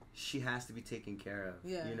like, she has to be taken care of.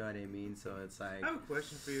 Yeah. You know what I mean? So it's like... I have a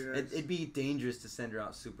question for you guys. It'd be dangerous to send her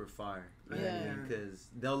out super far. You know what I mean? Because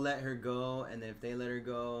they'll let her go, and if they let her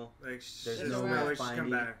go, like, there's no way to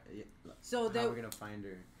find her. So how are we going to find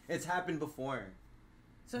her? It's happened before.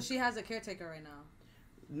 So she has a caretaker right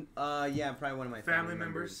now? Yeah, probably one of my family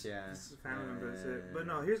members. Yeah. This is a family member, that's it. But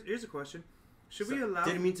no, here's a question. Should we allow...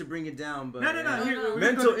 Didn't mean to bring it down, but... No.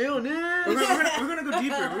 Mental illness! We're gonna go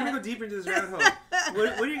deeper. We're gonna go deeper into this rabbit hole.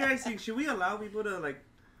 What do you guys think? Should we allow people to, like,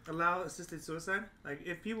 allow assisted suicide? Like,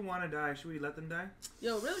 if people want to die, should we let them die?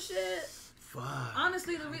 Yo, real shit. Fuck.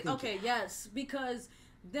 Honestly, yes. Because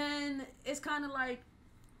then it's kind of like,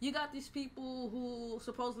 you got these people who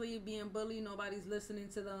supposedly being bullied, nobody's listening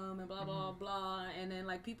to them, and blah, blah, blah. And then,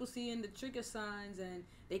 like, people seeing the trigger signs, and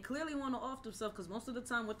they clearly want to off themselves, because most of the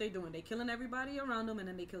time what they doing, they killing everybody around them, and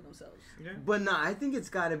then they kill themselves. Yeah. But no, I think it's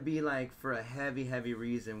got to be, like, for a heavy, heavy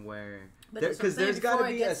reason where... Because there's got to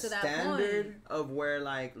be a standard of where,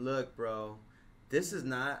 like, look, bro, this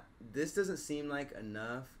doesn't seem like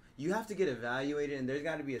enough. You have to get evaluated, and there's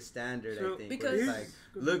got to be a standard, I think. Because, like,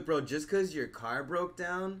 look, bro, just because your car broke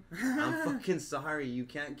down, I'm fucking sorry. You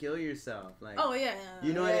can't kill yourself. Like, oh, yeah.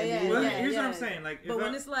 You know what I mean? Well, here's what I'm saying. Like, but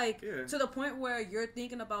when it's, like, to the point where you're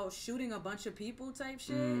thinking about shooting a bunch of people type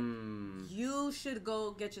shit, you should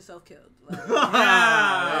go get yourself killed. Like,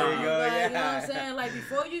 there you go, like, you know what I'm saying? Like,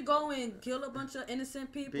 before you go and kill a bunch of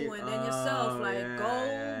innocent people and then yourself, like,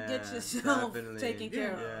 go get yourself taken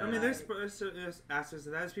care of. I mean, there's aspects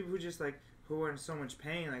of that. There's people who just, like, who are in so much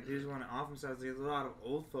pain, like, they just want to off themselves. There's a lot of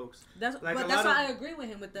old folks. But that's why I agree with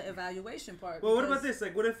him with the evaluation part. Well, what about this?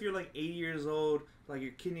 Like, what if you're, like, 80 years old, like,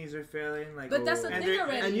 your kidneys are failing? Like, but that's the thing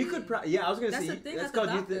already. And you could I was going to say, that's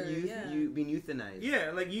called being euthanized.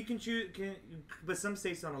 Yeah, like, you can choose, but some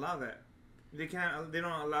states don't allow that. They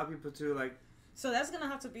don't allow people to, like... So that's gonna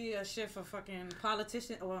have to be a shit for fucking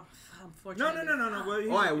politicians. Well, unfortunately. No. Well,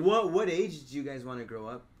 alright, what age do you guys want to grow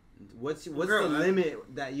up? What's the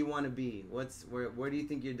limit that you want to be? Where do you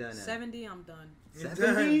think you're done at? 70, I'm done.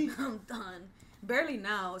 70? I'm done. Barely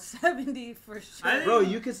now. 70 for sure. Bro,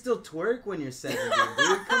 you can still twerk when you're 70,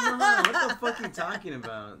 dude. Come on. What the fuck are you talking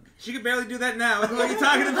about? She could barely do that now. What the fuck are you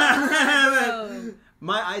talking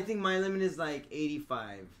about? I think my limit is like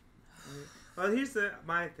 85. Well, here's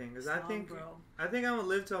my thing. Is I think I'm gonna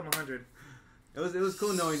live till I'm 100. It was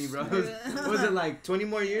cool knowing you, bro. Was it like 20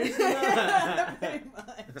 more years? Pretty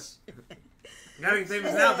much. Gotta get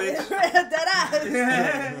famous now, bitch. Dead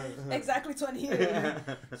ass. Exactly 20 years.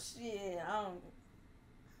 Shit, I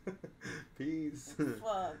don't. Peace.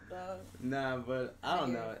 Fuck, dog. Nah, but I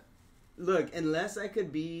don't know. Look, unless I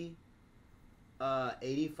could be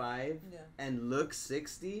 85 and look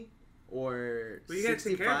 60 or 65. But you gotta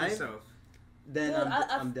take care of yourself. Then dude,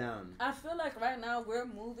 I'm down. I feel like right now we're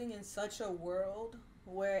moving in such a world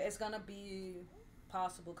where it's gonna be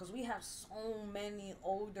possible because we have so many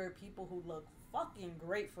older people who look fucking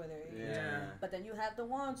great for their age. Yeah. But then you have the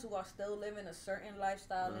ones who are still living a certain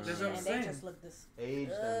lifestyle and shit, and they just look age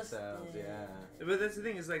themselves. Yeah. But that's the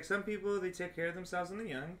thing. Is like some people they take care of themselves when they're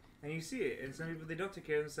young, and you see it, and some people they don't take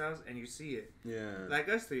care of themselves, and you see it. Yeah. Like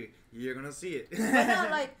us three, you're gonna see it. But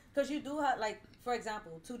not like because you do have like, for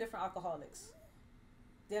example, 2 different alcoholics.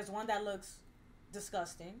 There's one that looks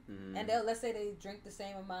disgusting, and let's say they drink the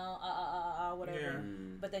same amount, whatever. Yeah.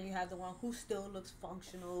 But then you have the one who still looks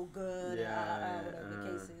functional, good, whatever the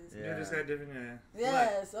case is. Yeah, just had different.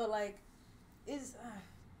 Yeah, so like, it's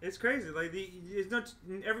crazy. Like it's not.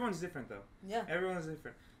 Everyone's different though. Yeah, everyone's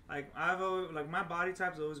different. Like I've always, like my body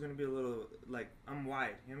type's always gonna be a little like I'm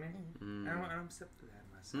wide. You know what I mean? I'm accepted that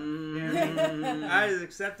myself. You know what I mean? I just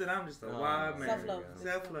accept that I'm just a wild man.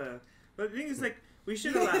 Self-love. But the thing is like. We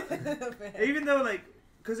should allow, even though like,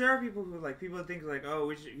 because there are people who like people think like,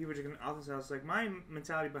 oh, people just gonna off themselves. Like my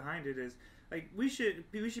mentality behind it is like we should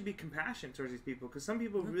be compassionate towards these people because some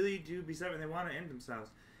people really do be stubborn and they want to end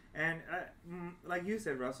themselves. And like you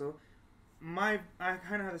said, Russell, I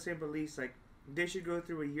kind of have the same beliefs. Like they should go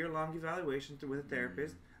through a year-long evaluation with a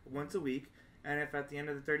therapist once a week, and if at the end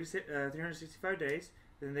of the 365 days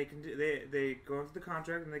then they can they go into the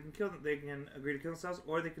contract and they can kill them. They can agree to kill themselves,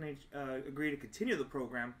 or they can agree to continue the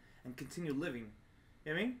program and continue living.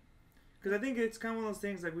 You know what I mean? Because I think it's kind of one of those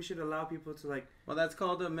things like we should allow people to like. Well, that's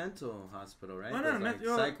called a mental hospital, right? Well, no, like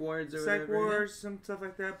psych wards or psych whatever. wards, some stuff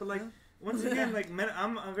like that. But like once again, like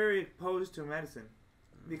I'm very opposed to medicine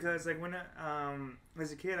because like when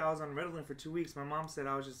as a kid I was on Ritalin for 2 weeks. My mom said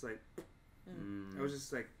I was just like, I was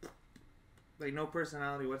just like no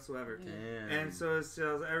personality whatsoever. Damn. And so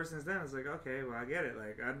ever since then it's like okay, well I get it.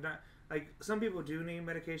 Like I'm not. Like, some people do need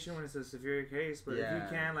medication when it's a severe case, but if you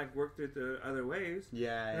can, like, work through the other ways,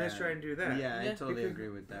 let's try and do that. Yeah, I totally agree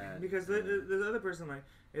with that. Because the other person, like,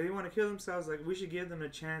 if they want to kill themselves, like, we should give them a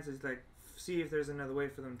chance to, like, see if there's another way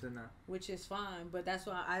for them to not. Which is fine, but that's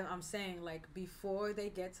why I'm saying, like, before they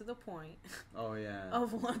get to the point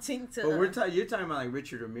of wanting to... But you're talking about, like,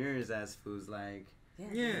 Richard Ramirez-ass fools, like...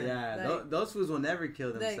 Yeah, like, those fools will never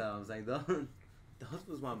kill themselves. Like, those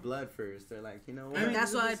fools want blood first. They're like, you know what? And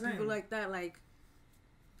that's why people like that, like,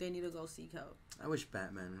 they need to go seek help. I wish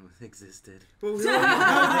Batman existed. But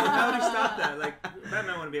how would he stop that? Like,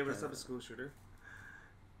 Batman wouldn't be able to stop a school shooter.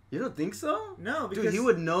 You don't think so? No, because dude, he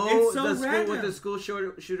would know what the school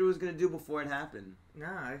shooter was gonna do before it happened.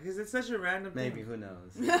 Nah, because it's such a random thing. Maybe, who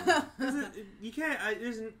knows? You can't.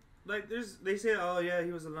 They say, oh yeah,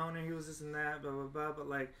 he was a loner, he was this and that, blah blah blah. But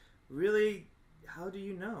like, really, how do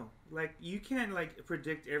you know? Like, you can't like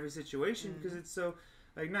predict every situation because it's so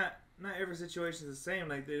like not every situation is the same.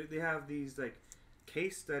 Like they have these like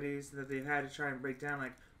case studies that they've had to try and break down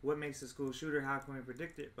like what makes a school shooter, how can we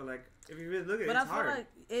predict it? But like if you really look at it, it's hard. But I feel like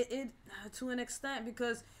it to an extent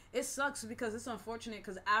because it sucks because it's unfortunate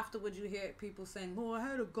because afterwards you hear people saying, "Oh, I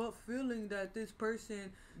had a gut feeling that this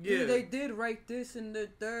person, they did write this in the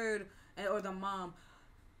third," or the mom.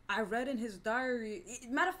 I read in his diary.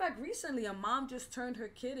 Matter of fact, recently a mom just turned her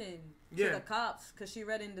kid in to the cops because she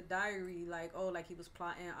read in the diary like, oh, like he was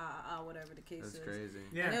plotting, whatever the case is. That's crazy.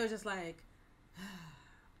 Yeah. And it was just like,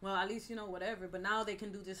 well, at least you know whatever. But now they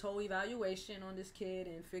can do this whole evaluation on this kid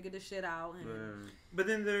and figure the shit out. And but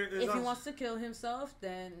then if he wants to kill himself,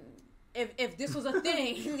 then if this was a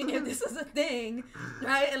thing,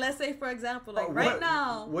 right? And let's say for example, like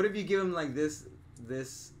now, what if you give him like this?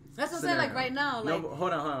 That's what I'm saying. Like right now, like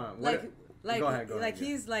hold on. Go ahead.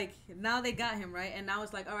 He's like now they got him right, and now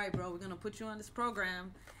it's like, all right, bro, we're gonna put you on this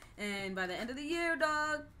program, and by the end of the year,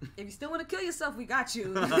 dog, if you still want to kill yourself, we got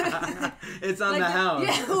you. It's on the house.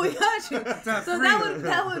 Yeah, we got you. So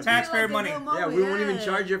that would taxpayer be money. Yeah, we won't even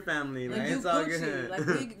charge your family. Like it's all good. Like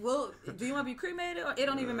do you want to be cremated or it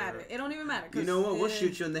don't even matter. It don't even matter. You know what? We'll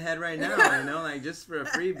shoot you in the head right now. You know, like just for a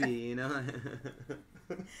freebie. You know.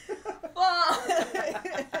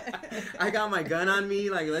 I got my gun on me.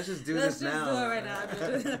 Like, let's just do this now. Let's just do it right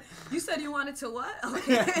now. You said you wanted to what?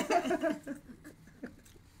 Okay.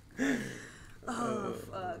 Oh,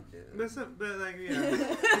 fuck. But like,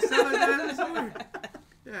 it's stuff like that. It's so weird.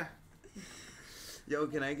 Yeah. Yo,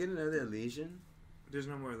 can I get another Elysian? There's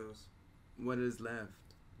no more of those. What is left?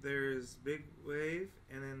 There's Big Wave,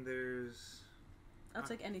 and then there's... I'll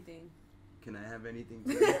take anything. Can I have anything?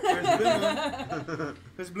 There's Blue Moon.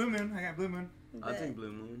 There's Blue Moon. I got Blue Moon. I'll take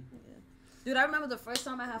Blue Moon. Yeah. Dude, I remember the first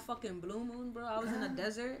time I had fucking Blue Moon, bro. I was in the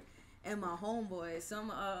desert, and my homeboy,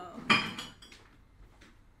 some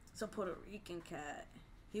Puerto Rican cat,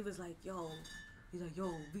 he was like, yo,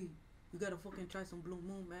 V, you gotta fucking try some Blue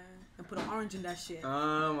Moon, man, and put an orange in that shit.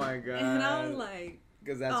 Oh my god. And I was like,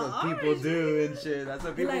 because that's what people do and shit. That's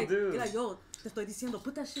what people do. He's like, yo, te estoy diciendo,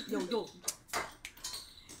 put that shit, yo.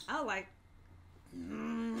 I was like, I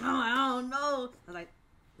don't know. I was like,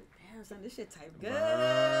 damn, son, this shit type good.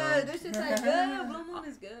 Wow. This shit type good. Blue Moon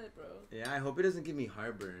is good, bro. Yeah, I hope it doesn't give me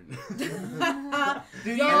heartburn. Dude, you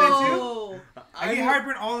get that too? I get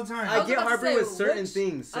heartburn all the time. I get heartburn with certain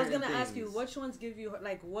things. I was going to ask you, which ones give you,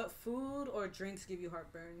 like, what food or drinks give you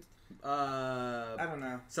heartburn? I don't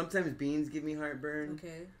know. Sometimes beans give me heartburn.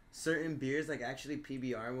 Okay. Certain beers, like actually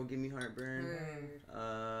PBR, will give me heartburn.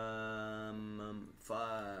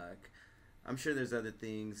 Fuck. I'm sure there's other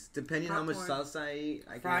things. Depending on how much salsa I eat,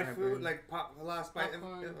 I fried food, like a lot of spice.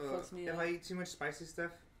 If I eat too much spicy stuff,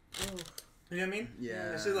 you know what I mean?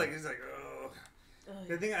 Yeah. It's just like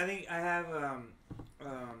I think I have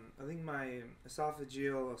I think my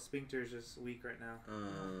esophageal sphincter is just weak right now.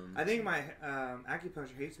 I think my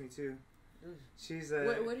acupuncture hates me too. She's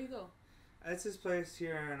where do you go? It's this place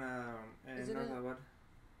here in North Hollywood.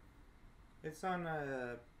 It's on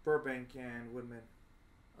Burbank and Woodman.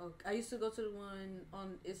 Oh, I used to go to the one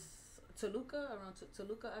on Toluca, around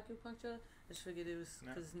Toluca acupuncture. I just figured it was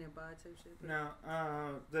because it's nearby type shit. But. No,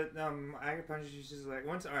 the acupuncture, she's just like,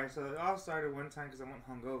 once, alright, so it all started one time because I went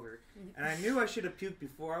hungover. And I knew I should have puked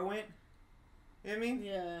before I went. You know what I mean?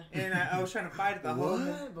 Yeah. And I was trying to fight it the whole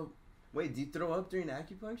time. But wait, do you throw up during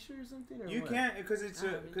acupuncture or something? Or You what? can't,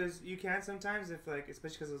 because you can sometimes if, like,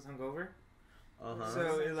 especially because I was hungover. Uh-huh.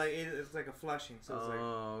 So, it's like a flushing. So, it's like,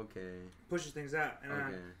 okay. pushes things out. And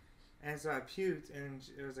Okay. And so I puked, and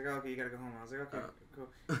it was like, oh, okay, you gotta go home. I was like, okay, cool.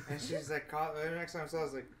 And she's like, the next time I saw her, I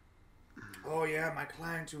was like, oh yeah, my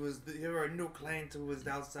client there were a new client who was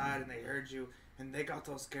outside, and they heard you, and they got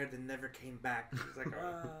so scared they never came back. She's like,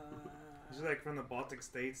 oh. She's like from the Baltic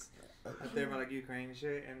states, up there by like Ukraine and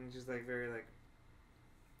shit, and just like very like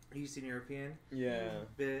Eastern European. Yeah.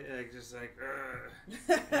 Bit like just like,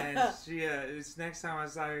 and she this next time I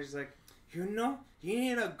saw her, she's like, you know, you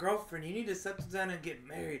need a girlfriend. You need to settle down and get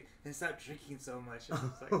married and stop drinking so much. And I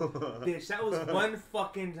was like, bitch, that was one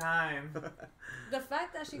fucking time. The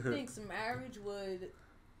fact that she thinks marriage would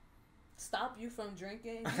stop you from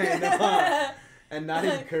drinking. I know. And not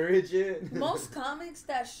encourage it. Most comics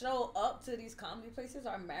that show up to these comedy places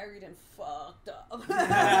are married and fucked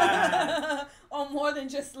up. Or more than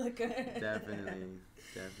just liquor. Definitely.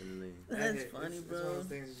 That's funny, bro. It's one of those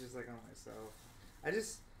things that's just like on myself.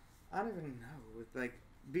 I don't even know. With like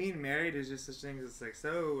being married is just such things. It's like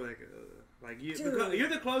so like you. You're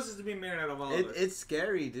the closest to being married out of all of us. It's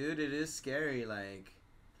scary, dude. It is scary. Like,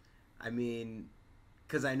 I mean,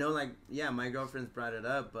 because I know, like, yeah, my girlfriend's brought it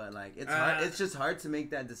up, but like, it's hard. It's just hard to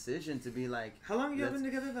make that decision to be like. How long have you been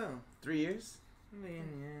together though? 3 years. I mean,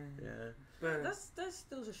 yeah. But that's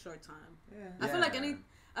still a short time. Yeah. I feel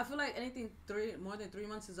like anything more than 3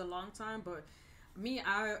 months is a long time, but. Me,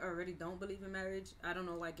 I already don't believe in marriage. I don't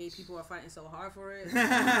know why gay people are fighting so hard for it.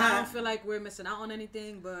 I don't feel like we're missing out on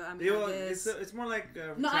anything, but I mean, I guess... It's more like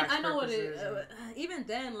no, I know what it is. Even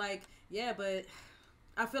then, like, yeah, but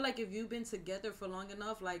I feel like if you've been together for long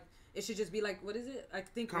enough, like, it should just be like, what is it? I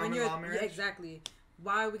think common when you're... law marriage? Yeah, exactly.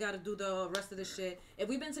 Why we gotta do the rest of this shit? If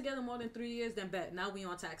we've been together more than 3 years, then bet. Now we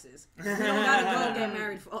on taxes. We don't gotta go get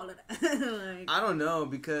married for all of that. Like, I don't know,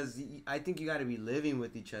 because I think you gotta be living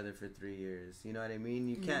with each other for 3 years. You know what I mean?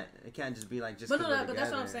 You can't. It can't just be like just. But that's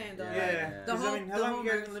what I'm saying, though. Yeah. How long you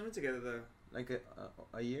guys been living together though? Like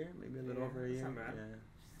a year, maybe a little over a year. That's not bad.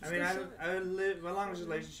 Yeah. I mean, my longest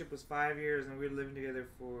relationship was 5 years, and we were living together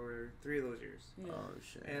for 3 of those years. Yeah. Oh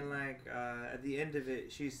shit. And like at the end of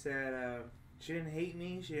it, she said she didn't hate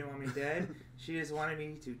me. She didn't want me dead. She just wanted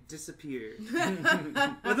me to disappear.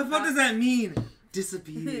 What the fuck does that mean?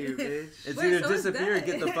 Disappear, bitch. It's either disappear or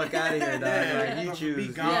get the fuck out of here, dog. Like, you choose.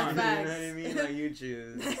 Be gone. You know what I mean? Like, you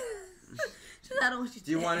choose. I don't want you to.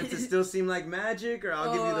 Do you want it to still seem like magic, or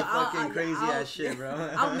I'll give you the fucking crazy ass shit,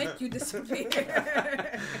 bro? I'll make you disappear.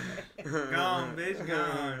 Gone, bitch,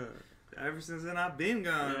 gone. Ever since then, I've been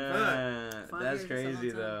gone. Yeah, that's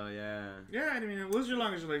crazy though. Yeah. Yeah, I mean, what was your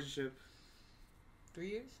longest relationship? 3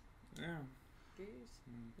 years. Yeah. 3 years.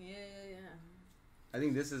 Yeah. I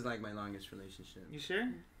think this is like my longest relationship. You sure?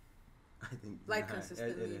 I think like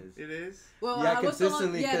consistently. It is. It is. Well, yeah,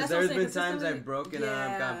 consistently, because there's been times I've broken yeah.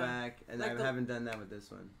 up, got back, and like I haven't done that with this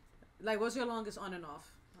one. Like, what's your longest on and off?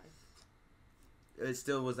 Like, it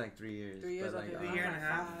still was like 3 years. 3 years, but okay. like, a year and a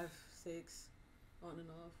half. 5, 6, on and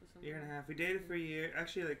off or something. Year and a half. We dated for a year.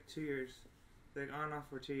 Actually, like 2 years. Like on and off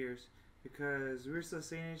for 2 years, because we were still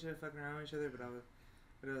seeing each other, fucking around with each other, but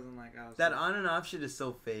it wasn't like I was. That on and off shit is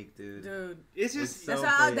so fake, dude. It's just it's so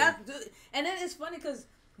fake. And then it's funny because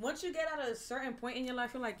once you get at a certain point in your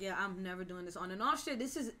life, you're like, yeah, I'm never doing this on and off shit.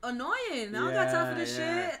 This is annoying. I don't got time for this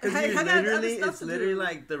shit. It's literally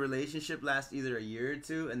like the relationship lasts either a year or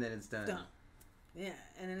 2, and then it's done. Yeah,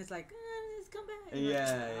 and then it's like, let's come back.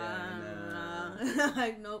 Yeah.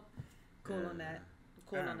 Like, nope. Cool on that.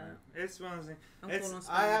 Cool on that. It's one of those things. I'm cool on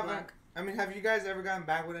spelling. I mean, have you guys ever gotten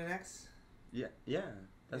back with an ex? Yeah.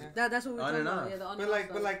 That's what we're talking about. Yeah,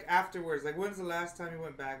 but like afterwards, like when's the last time you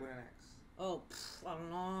went back with an ex? Oh, a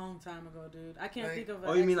long time ago, dude. I can't think of.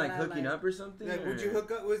 Oh, you mean like hooking up or something? Like, would you hook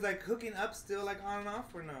up? Was like hooking up still like on and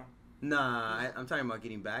off or no? Nah, I'm talking about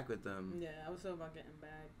getting back with them. Yeah, I was talking about getting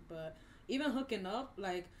back, but even hooking up,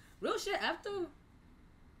 like real shit after.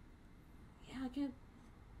 Yeah, I can't.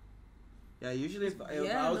 Yeah, usually if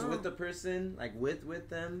I was with the person, like with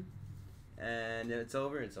them, and it's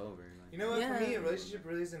over, it's over. Like, you know what? For me, a relationship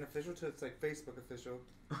really isn't official till it's like Facebook official.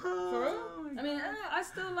 For real? I mean, I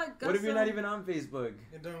still like. What if you're not even on Facebook?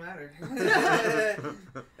 It don't matter.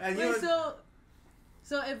 Wait,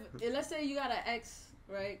 so if let's say you got an ex,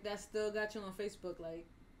 right, that still got you on Facebook, like,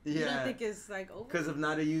 You don't think it's like over? Because of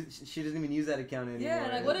not a use, she doesn't even use that account anymore. Yeah,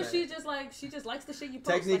 like what if she just likes the shit you post?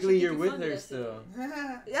 Technically, like, you're with her still.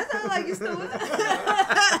 That's not like you're still with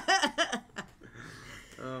her.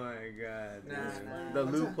 Oh my god. Nah. The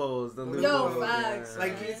loopholes. Yo, facts.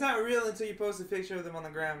 Like it's not real until you post a picture of them on the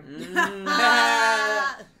gram. When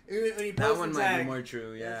you post That one and might tag. be more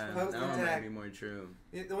true. Yeah, Post that and one tag. might be more true.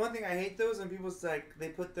 The one thing I hate though is when people's like they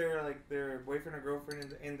put their boyfriend or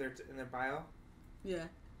girlfriend in their bio. Yeah.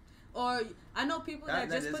 Or I know people that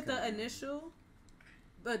just put the kinda... initial,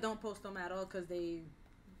 but don't post them at all because they.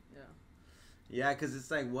 Yeah, because it's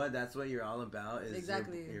like, what? That's what you're all about is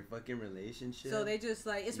exactly your fucking relationship. So they just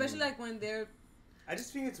like, especially like when they're. I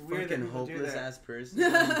just think it's weird fucking that people hopeless do that. ass person.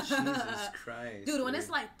 Jesus Christ, dude. When it's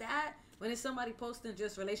like that, when it's somebody posting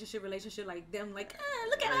just relationship, like them, like,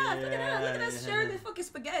 look at us, look at us share this fucking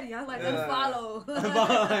spaghetti. I'm like, unfollow.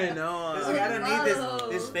 I know. It's like, I don't need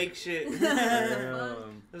this fake shit.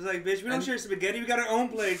 It's like, bitch, we don't share spaghetti. We got our own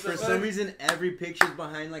plates. For some reason, every picture's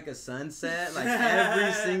behind like a sunset. Like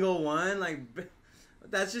every single one. Like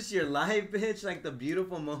that's just your life, bitch. Like the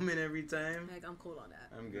beautiful moment every time. Like I'm cool on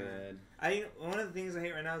that. I'm good. One of the things I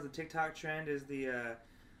hate right now is the TikTok trend is the,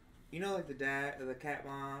 like the cat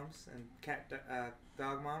moms and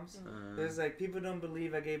dog moms. There's like people don't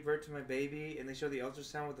believe I gave birth to my baby, and they show the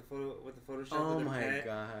ultrasound with the Photoshop. Oh of their my pet.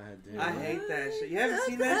 god, dude. I hate that shit. You haven't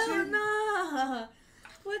seen that shit? No.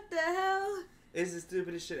 What the hell? It's the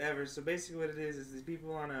stupidest shit ever. So basically, what it is these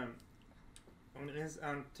people on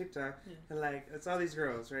TikTok, they're like, it's all these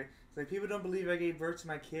girls, right? It's like people don't believe I gave birth to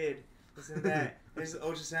my kid. This and that. There's an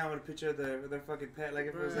ultrasound with a picture of their fucking pet, like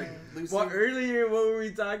if it was like Lucy. Well, earlier, what were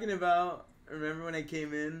we talking about? Remember when I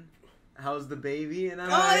came in? How's the baby? And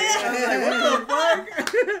I'm like, what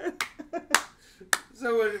the fuck?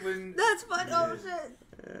 So when that's fun. Oh shit.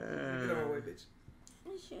 Get over my way, bitch.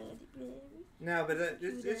 No, but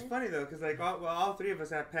it's funny though, cause like all three of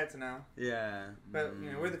us have pets now. Yeah. But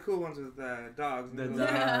we're the cool ones with dogs. The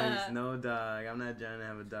dogs, no dog. I'm not trying to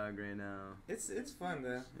have a dog right now. It's fun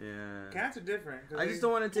though. Yeah. Cats are different. I just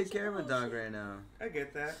don't want to take care of a dog right now. I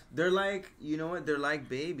get that. They're like, you know what? They're like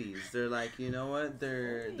babies. They're like, you know what?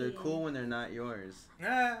 They're cool when they're not yours.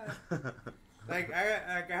 Like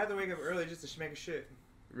I have to wake up early just to make a shit.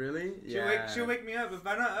 Really? She'll wake me up. If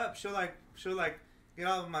I'm not up, she'll like get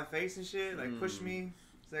all over my face and shit, like push me.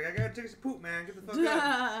 It's like, I gotta take some poop, man. Get the fuck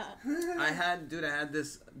up. I had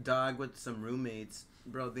this dog with some roommates.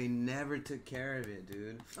 Bro, they never took care of it,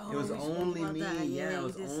 dude. Oh, it was only me. Yeah, it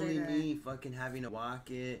was only me fucking having to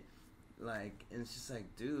walk it. Like, and it's just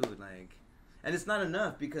like, dude, like, and it's not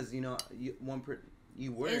enough because, you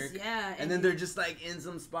work. And then they're just like in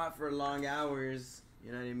some spot for long hours.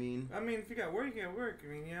 You know what I mean? I mean, if you got work, you got work. I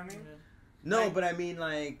mean, you know what I mean? No, but I mean,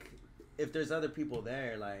 like, if there's other people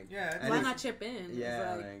there, like... Yeah. Why not chip in?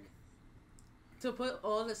 Yeah, it's like... To put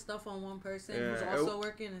all the stuff on one person who's also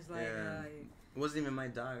working is like... It wasn't even my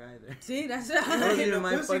dog either. See, that's... It wasn't even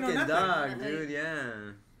my pussy, fucking dog, dude, yeah.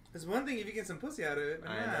 It's one thing if you get some pussy out of it.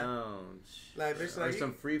 I know. Like, bitch, or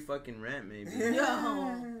some free fucking rent, maybe. Yo.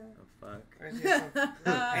 Oh, fuck. Pay me,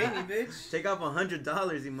 bitch. Take off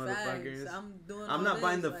 $100, you motherfuckers. Facts. I'm not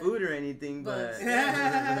buying the food or anything, but...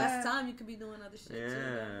 That's time you could be doing other shit, too.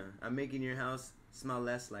 Yeah. I'm making your house smell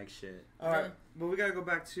less like shit. Alright, but we gotta go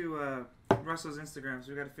back to Russell's Instagram,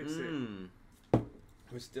 so we gotta fix it.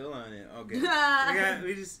 We're still on it. Okay.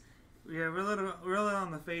 we're a little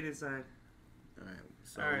on the faded side.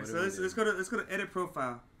 Alright, so let's go to edit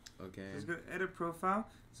profile. Okay. Let's go to edit profile.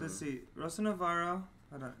 So let's see. Russell Navarro.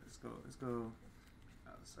 Hold on. Let's go.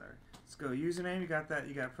 Oh, sorry. Let's go. Username. You got that.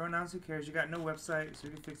 You got pronouns. Who cares? You got no website, so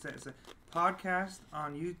we can fix that. It's a podcast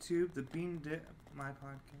on YouTube. The Bean Dip. My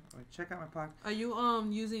podcast. Wait, check out my podcast. Are you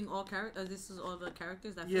using all characters? This is all the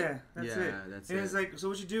characters that fit? Yeah, that's it. Yeah, that's it. And it's like, so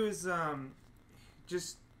what you do is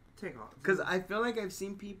just take off. Because I feel like I've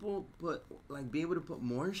seen people be able to put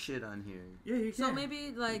more shit on here. Yeah, you can. So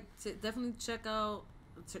maybe like definitely take out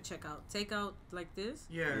like this.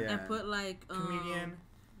 Yeah. And put like comedian,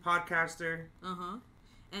 podcaster.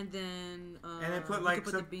 And then put like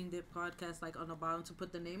the Bean Dip podcast like on the bottom to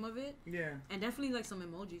put the name of it. Yeah. And definitely like some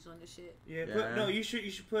emojis on this shit. Yeah. You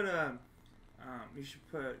should put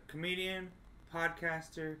comedian,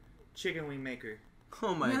 podcaster, chicken wing maker.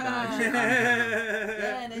 Oh my god.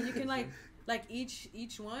 Yeah, and then you can like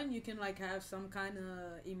each one you can like have some kind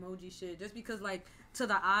of emoji shit just because like to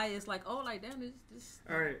the eye it's like, oh, like damn, this.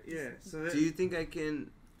 All right, yeah. So do you think I can?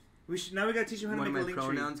 We gotta teach you how to make a link tree. One of my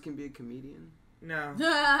pronouns can be a comedian. No.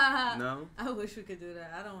 No? I wish we could do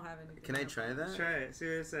that. I don't have anything. Can I try that? Try it. See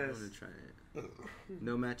what it says. I want to try it.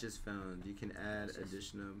 No matches found. You can add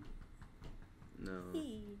additional... No.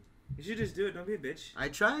 You should just do it. Don't be a bitch. I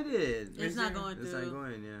tried it. It's not going through. It's not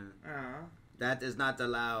going, yeah. Aw. That is not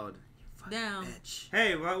allowed. Damn. Bitch.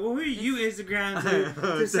 Hey, well, who are you, Instagram,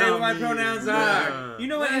 to say what my pronouns are? Yeah. You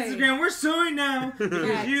know what, Right. Instagram? We're suing now because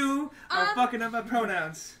Yes. you are fucking up my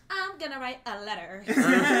pronouns. I'm gonna write a letter.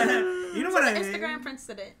 You know what I mean? Instagram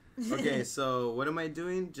president. Okay, so what am I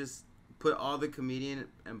doing? Just put all the comedian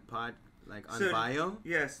and pod like on bio.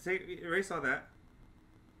 Yes, erase all that.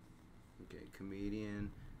 Okay,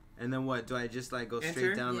 comedian, and then what? Do I just like go Enter?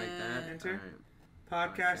 straight down like Yeah. that? Enter.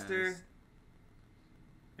 Alright. Podcaster. Podcast.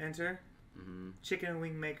 Enter. Chicken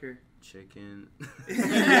wing maker. Chicken. That's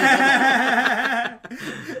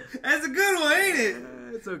a good one, ain't it?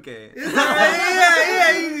 It's okay. It's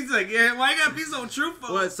yeah. He's like, yeah. Why you gotta be so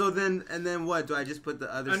truthful? What? So then, and then what? Do I just put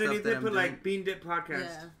the other Underneath stuff that it, I'm put doing? like Bean Dip Podcast.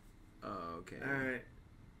 Yeah. Oh, okay. All right.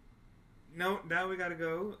 No, now we gotta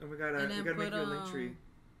go and we gotta make you a link tree.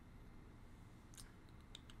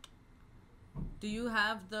 Do you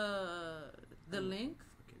have the link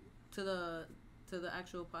to the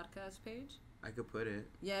actual podcast page? I could put it.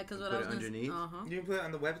 Yeah, because what Put I was it underneath? You can put it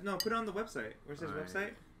on the web. No, put it on the website. Where it says Alright.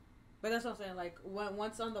 website. But that's what I'm saying. Like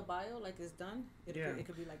once on the bio, like it's done, it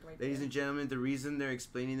could be like right Ladies there. and gentlemen, the reason they're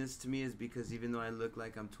explaining this to me is because even though I look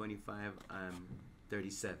like I'm 25, I'm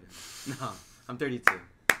 37. No, I'm 32.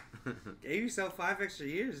 Gave yourself 5 extra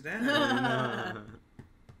years, damn.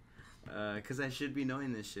 Because I should be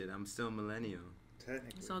knowing this shit. I'm still a millennial.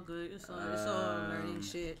 Technically. It's all good. It's all learning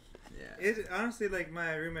shit. Yeah. It honestly, like,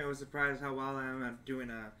 my roommate was surprised how well I am at doing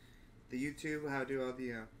the YouTube, how I do all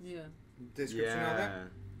the description and all that.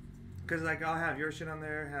 Because, like, I'll have your shit on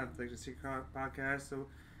there, have, like, the secret podcast. So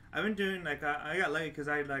I've been doing, like, I got lucky because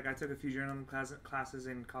I took a few journalism classes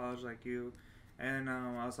in college, like you. And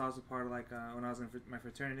I was also part of, like, when I was in my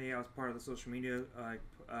fraternity, I was part of the social media,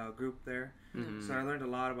 group there. Mm-hmm. So I learned a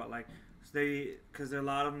lot about, like, because a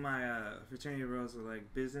lot of my fraternity bros are,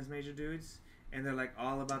 like, business major dudes. And they're like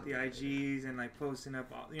all about the IGs and like posting up,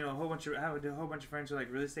 I have a whole bunch of friends who are like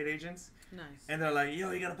real estate agents. Nice. And they're like,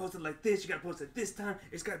 yo, you gotta post it like this, you gotta post it at this time,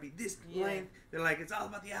 it's gotta be this length. They're like, it's all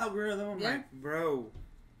about the algorithm. I'm like, bro,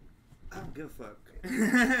 I don't give a fuck.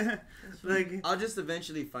 Like, I'll just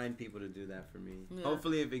eventually find people to do that for me. Yeah.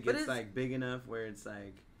 Hopefully, if it gets like big enough where it's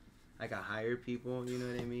like I hire people, you know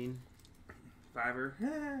what I mean? Fiverr.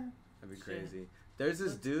 That'd be crazy. There's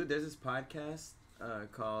this dude. There's this podcast.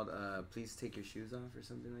 Called Please Take Your Shoes Off or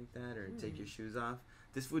something like that, or Take Your Shoes Off.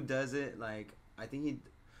 This fool does it like, I think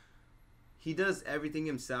he does everything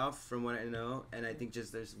himself from what I know, and I think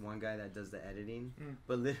just there's one guy that does the editing.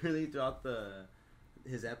 But literally throughout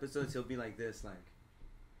his episodes, he'll be like this, like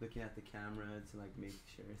looking at the camera to like make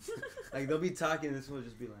sure it's like they'll be talking and this one will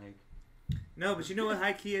just be like, no, but you know what,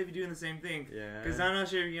 high key I'd be doing the same thing. Yeah. Because I'm not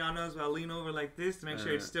sure if y'all knows, but I'll lean over like this to make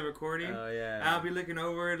sure it's still recording. Oh yeah. I'll be looking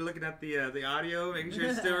over, looking at the audio, making sure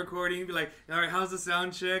it's still recording. Be like, all right, how's the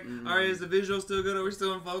sound check? All right, is the visual still good? Are we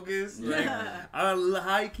still in focus? Yeah. Like,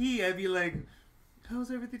 high key, I'd be like, how's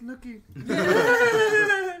everything looking?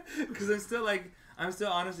 Because I'm still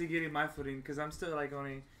honestly getting my footing. Because I'm still like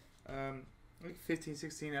only like 15,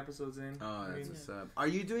 16 episodes in. Oh, that's what's up. Are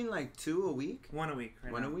you doing like 2 a week? 1 a week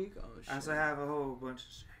right One now. a week? Oh shit. I also have a whole bunch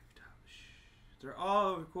of saved up. They're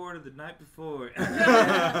all recorded the night before.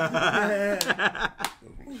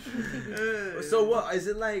 So what is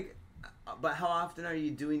it like? But how often are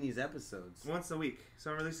you doing these episodes? Once a week.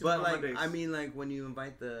 So I'm releasing But them on like, Mondays. I mean, like when you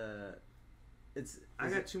invite I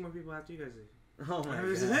got 2 more people after you guys do. Oh my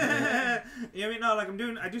god. Yeah, I mean, no, like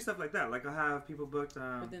I do stuff like that. Like I'll have people booked.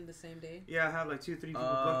 Within the same day. Yeah, I have like 2, 3 people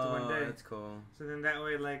booked in one day. That's cool. So then that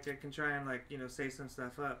way, like I can try and like say some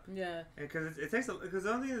stuff up. Yeah. Because it takes because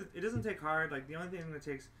the only thing it doesn't take hard. Like the only thing that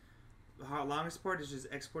takes the longest part is just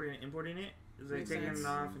exporting and importing it. It's like Makes taking sense. it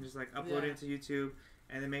off and just like uploading it to YouTube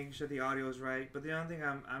and then making sure the audio is right. But the only thing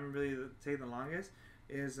I'm really taking the longest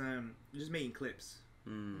is just making clips.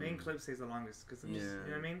 Making clips takes the longest because you know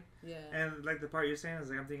what I mean. Yeah. And like the part you're saying is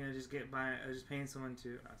like I'm thinking of just paying someone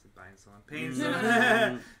to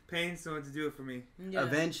paying someone to do it for me. Yeah.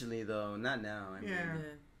 Eventually, though, not now. I mean,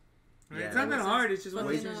 I mean, it's not that hard. It's just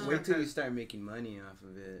wait till you start making money off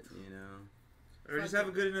of it, you know. Or just have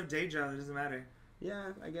a good enough day job. It doesn't matter.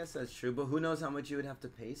 Yeah, I guess that's true. But who knows how much you would have to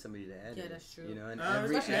pay somebody to edit? Yeah, that's true. You know, and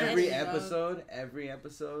especially every editing, episode,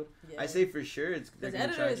 Yeah. I say for sure it's because gonna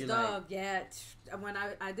editor charge is you dog. Yeah. When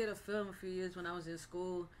I did a film a few years when I was in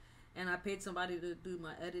school, and I paid somebody to do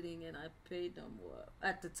my editing, and I paid them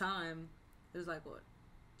at the time it was like what,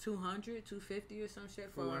 $200, $250 or some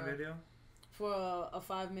shit for one video. for a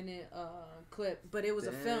 5-minute clip, but it was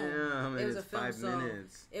a film. It was a film, 5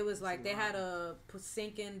 minutes. It was like they had to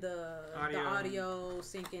sync in the audio,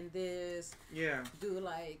 sync in this. Yeah. Do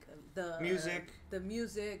like the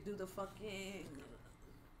music, do the fucking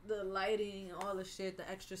the lighting, all the shit, the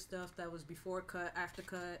extra stuff that was before cut, after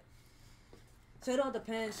cut. So it all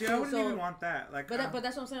depends. See, I wouldn't even want that. Like, but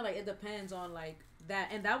that's what I'm saying. Like, it depends on like that,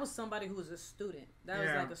 and that was somebody who was a student. That was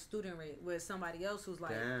like a student rate with somebody else who's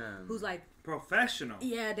like professional.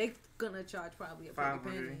 Yeah, they gonna charge probably a pretty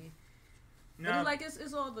penny. No, but like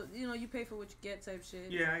it's all the you pay for what you get type shit.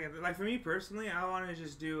 Yeah, I get it. Like for me personally, I want to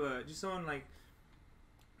just do just someone like.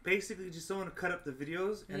 Basically, just someone to cut up the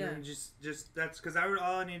videos, and then just that's because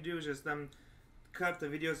all I need to do is just cut up the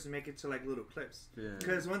videos to make it to like little clips.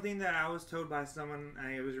 Because one thing that I was told by someone,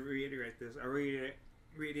 I was reiterate this. I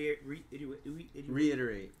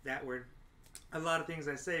reiterate that word. A lot of things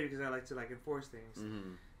I say because I like to like enforce things.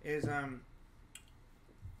 Is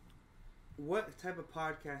what type of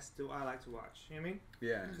podcast do I like to watch? You know what I mean?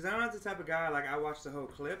 Yeah. Because I'm not the type of guy like I watch the whole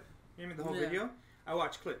clip. You know what I mean? The whole video. I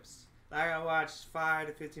watch clips. Like I watch 5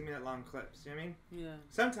 to 15 minute long clips. You know what I mean? Yeah.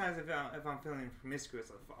 Sometimes if I'm feeling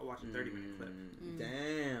promiscuous, I'll watch a 30-minute clip.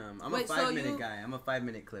 Damn, I'm a 5-minute guy. I'm a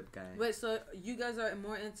 5-minute clip guy. Wait, so you guys are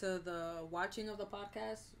more into the watching of the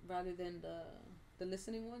podcast rather than the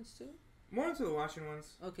listening ones too? More into the watching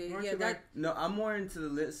ones. Okay, more yeah. No, I'm more into the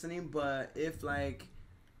listening, but if like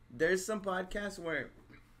there's some podcasts where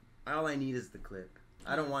all I need is the clip.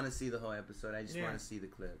 I don't want to see the whole episode. I just want to see the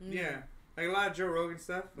clip. Yeah. Like a lot of Joe Rogan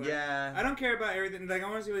stuff. Yeah. I don't care about everything. Like I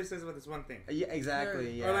want to see what he says about this one thing. Yeah, exactly.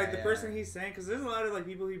 Yeah. Or like the person he's saying, because there's a lot of like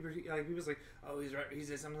people people's like, oh, he's right, he's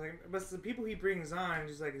this. I'm like, but the people he brings on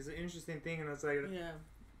just like it's an interesting thing, and it's like,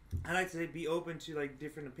 I like to be open to like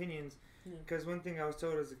different opinions. Because one thing I was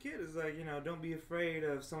told as a kid is like, don't be afraid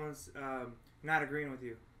of someone's not agreeing with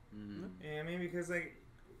you. Mm-hmm. And I mean, because like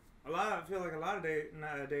I feel like a lot of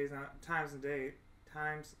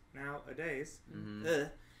times nowadays. Mm-hmm.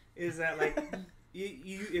 Is that like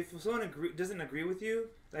you if someone doesn't agree with you,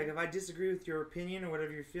 like if I disagree with your opinion or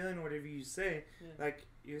whatever you're feeling or whatever you say, like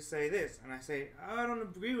you say this and I say I don't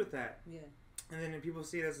agree with that, and then people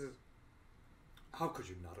see it as how could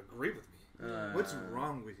you not agree with me? What's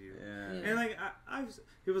wrong with you? And like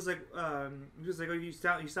he was like oh you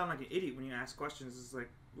sound like an idiot when you ask questions. It's like,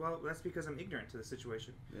 well, that's because I'm ignorant to the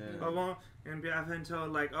situation. And I've been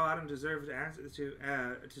told like, oh, I don't deserve to answer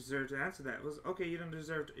that. It was okay. You don't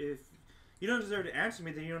deserve if you don't deserve to answer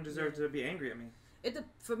me, then you don't deserve to be angry at me.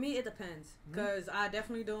 For me, it depends because I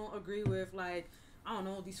definitely don't agree with like I don't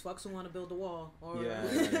know these fucks who want to build the wall or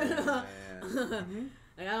like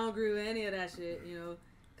I don't agree with any of that shit,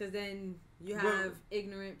 because then you have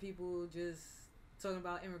ignorant people just talking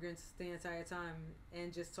about immigrants the entire time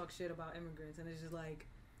and just talk shit about immigrants, and it's just like.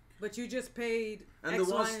 But you just paid. And X,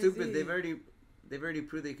 the wall's stupid. Z. They've already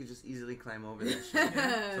proved they could just easily climb over that shit.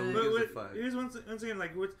 So who gives a fuck? Here's once again,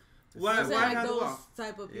 like why have the wall?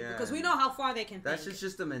 Type of people because we know how far they can think. That's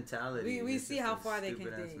just a mentality. We see how far they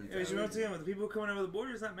can think. You know what I'm saying? The people coming over the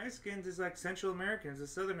border is not Mexicans. It's like Central Americans.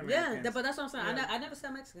 It's Southern Americans. Yeah, but that's what I'm saying. I never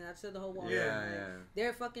said Mexican. I said the whole wall. Yeah.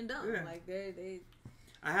 They're fucking dumb. Yeah. Like they.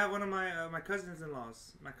 I have one of my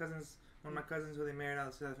cousins-in-laws. One of my cousins who they married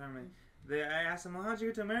out to the family. I asked him, well, how'd you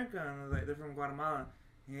get to America? And I was like, they're from Guatemala.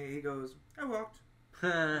 And he goes, I walked.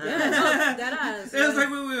 That ass. It was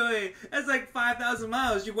like, wait. That's like 5,000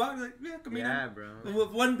 miles. You walked? Like, yeah, come here. Yeah, bro.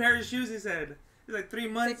 With one pair of shoes, he said. It's like 3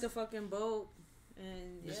 months. Take the fucking boat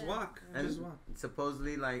and just walk. And just walk.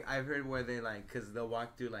 Supposedly, like, I've heard where they, like, because they'll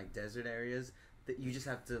walk through, like, desert areas. That you just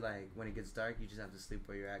have to, like, when it gets dark, you just have to sleep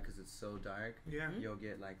where you're at because it's so dark. Yeah. You'll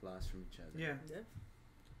get, like, lost from each other. Yeah.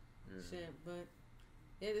 Shit, but...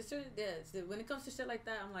 Yeah, when it comes to shit like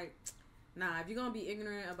that, I'm like, nah, if you're going to be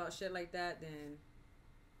ignorant about shit like that, then...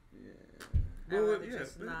 Yeah.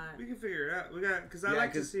 We can figure it out. Because I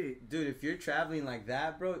like to see. Dude, if you're traveling like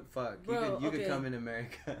that, bro, fuck. You could come in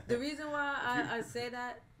America. The reason why I say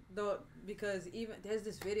that, though, because even there's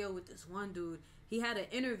this video with this one dude. He had an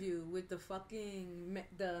interview with the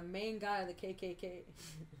main guy of the KKK.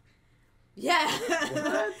 Yeah.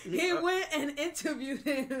 What? He went and interviewed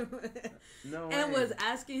him. No way. And was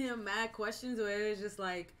asking him mad questions where it's just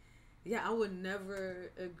like, yeah, I would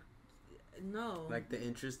never no. Like the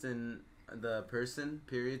interest in the person,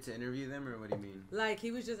 period, to interview them, or what do you mean? Like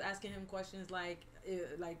he was just asking him questions like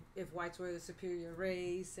if whites were the superior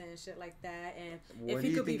race and shit like that, and what if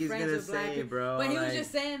he could be friends with black people. Bro? But he was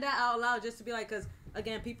just saying that out loud just to be like, because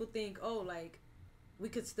again, people think, oh, like, we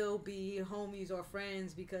could still be homies or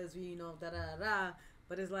friends because we, da-da-da-da.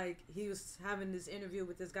 But it's like he was having this interview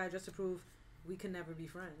with this guy just to prove we can never be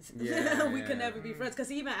friends. Yeah, we can never be friends. Because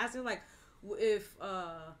he even asked him, like, if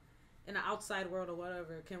in the outside world or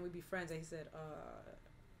whatever, can we be friends? And he said,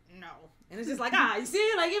 no. And it's just like, you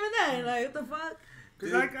see, like even then, like what the fuck?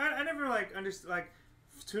 Because like I never like understand. Like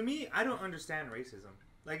to me, I don't understand racism.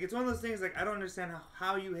 Like it's one of those things. Like I don't understand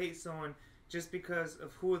how you hate someone just because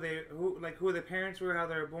of who their parents were, how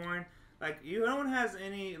they were born. Like no one has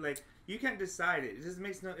any like. You can't decide it. It just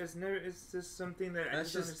makes no. It's never. It's just something that I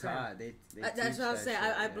just understand. Taught. They that's what I was saying.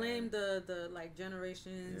 I blame the like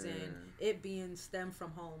generations and it being stemmed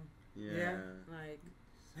from home. Yeah. Like.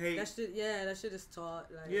 Hey. That shit is taught.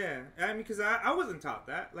 Like. Yeah, I mean, because I wasn't taught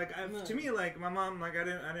that. Like, to me, like my mom, like I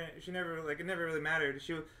didn't. She never, like it never really mattered.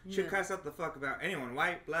 She'd cuss out the fuck about anyone,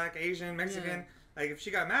 white, black, Asian, Mexican. Yeah. Like if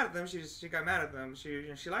she got mad at them, she got mad at them.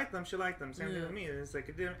 She liked them. She liked them. Same thing with me. And it's like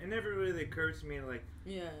it never really occurred to me like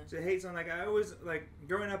to hate someone. Like I always like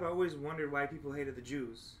growing up, I always wondered why people hated the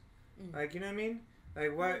Jews. Like you know what I mean?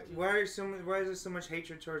 Like why is there so much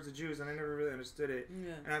hatred towards the Jews? And I never really understood it.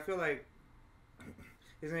 Yeah. And I feel like.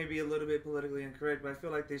 This may be a little bit politically incorrect, but I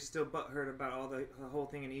feel like they're still butthurt about all the whole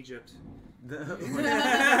thing in Egypt. The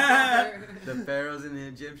pharaohs and the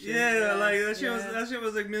Egyptians. Yeah, like that shit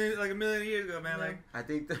was like a million years ago, man. Like I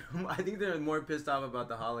think they're more pissed off about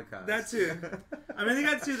the Holocaust. That too. I mean, they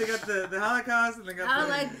got two. They got the Holocaust, and they got.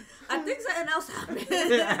 I think something else happened.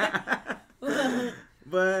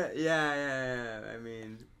 But yeah. I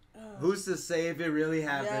mean. Who's to say if it really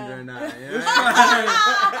happened or not? You know?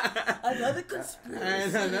 Another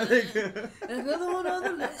conspiracy. Another one on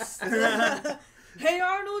the list. Hey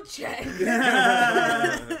Arnold, check.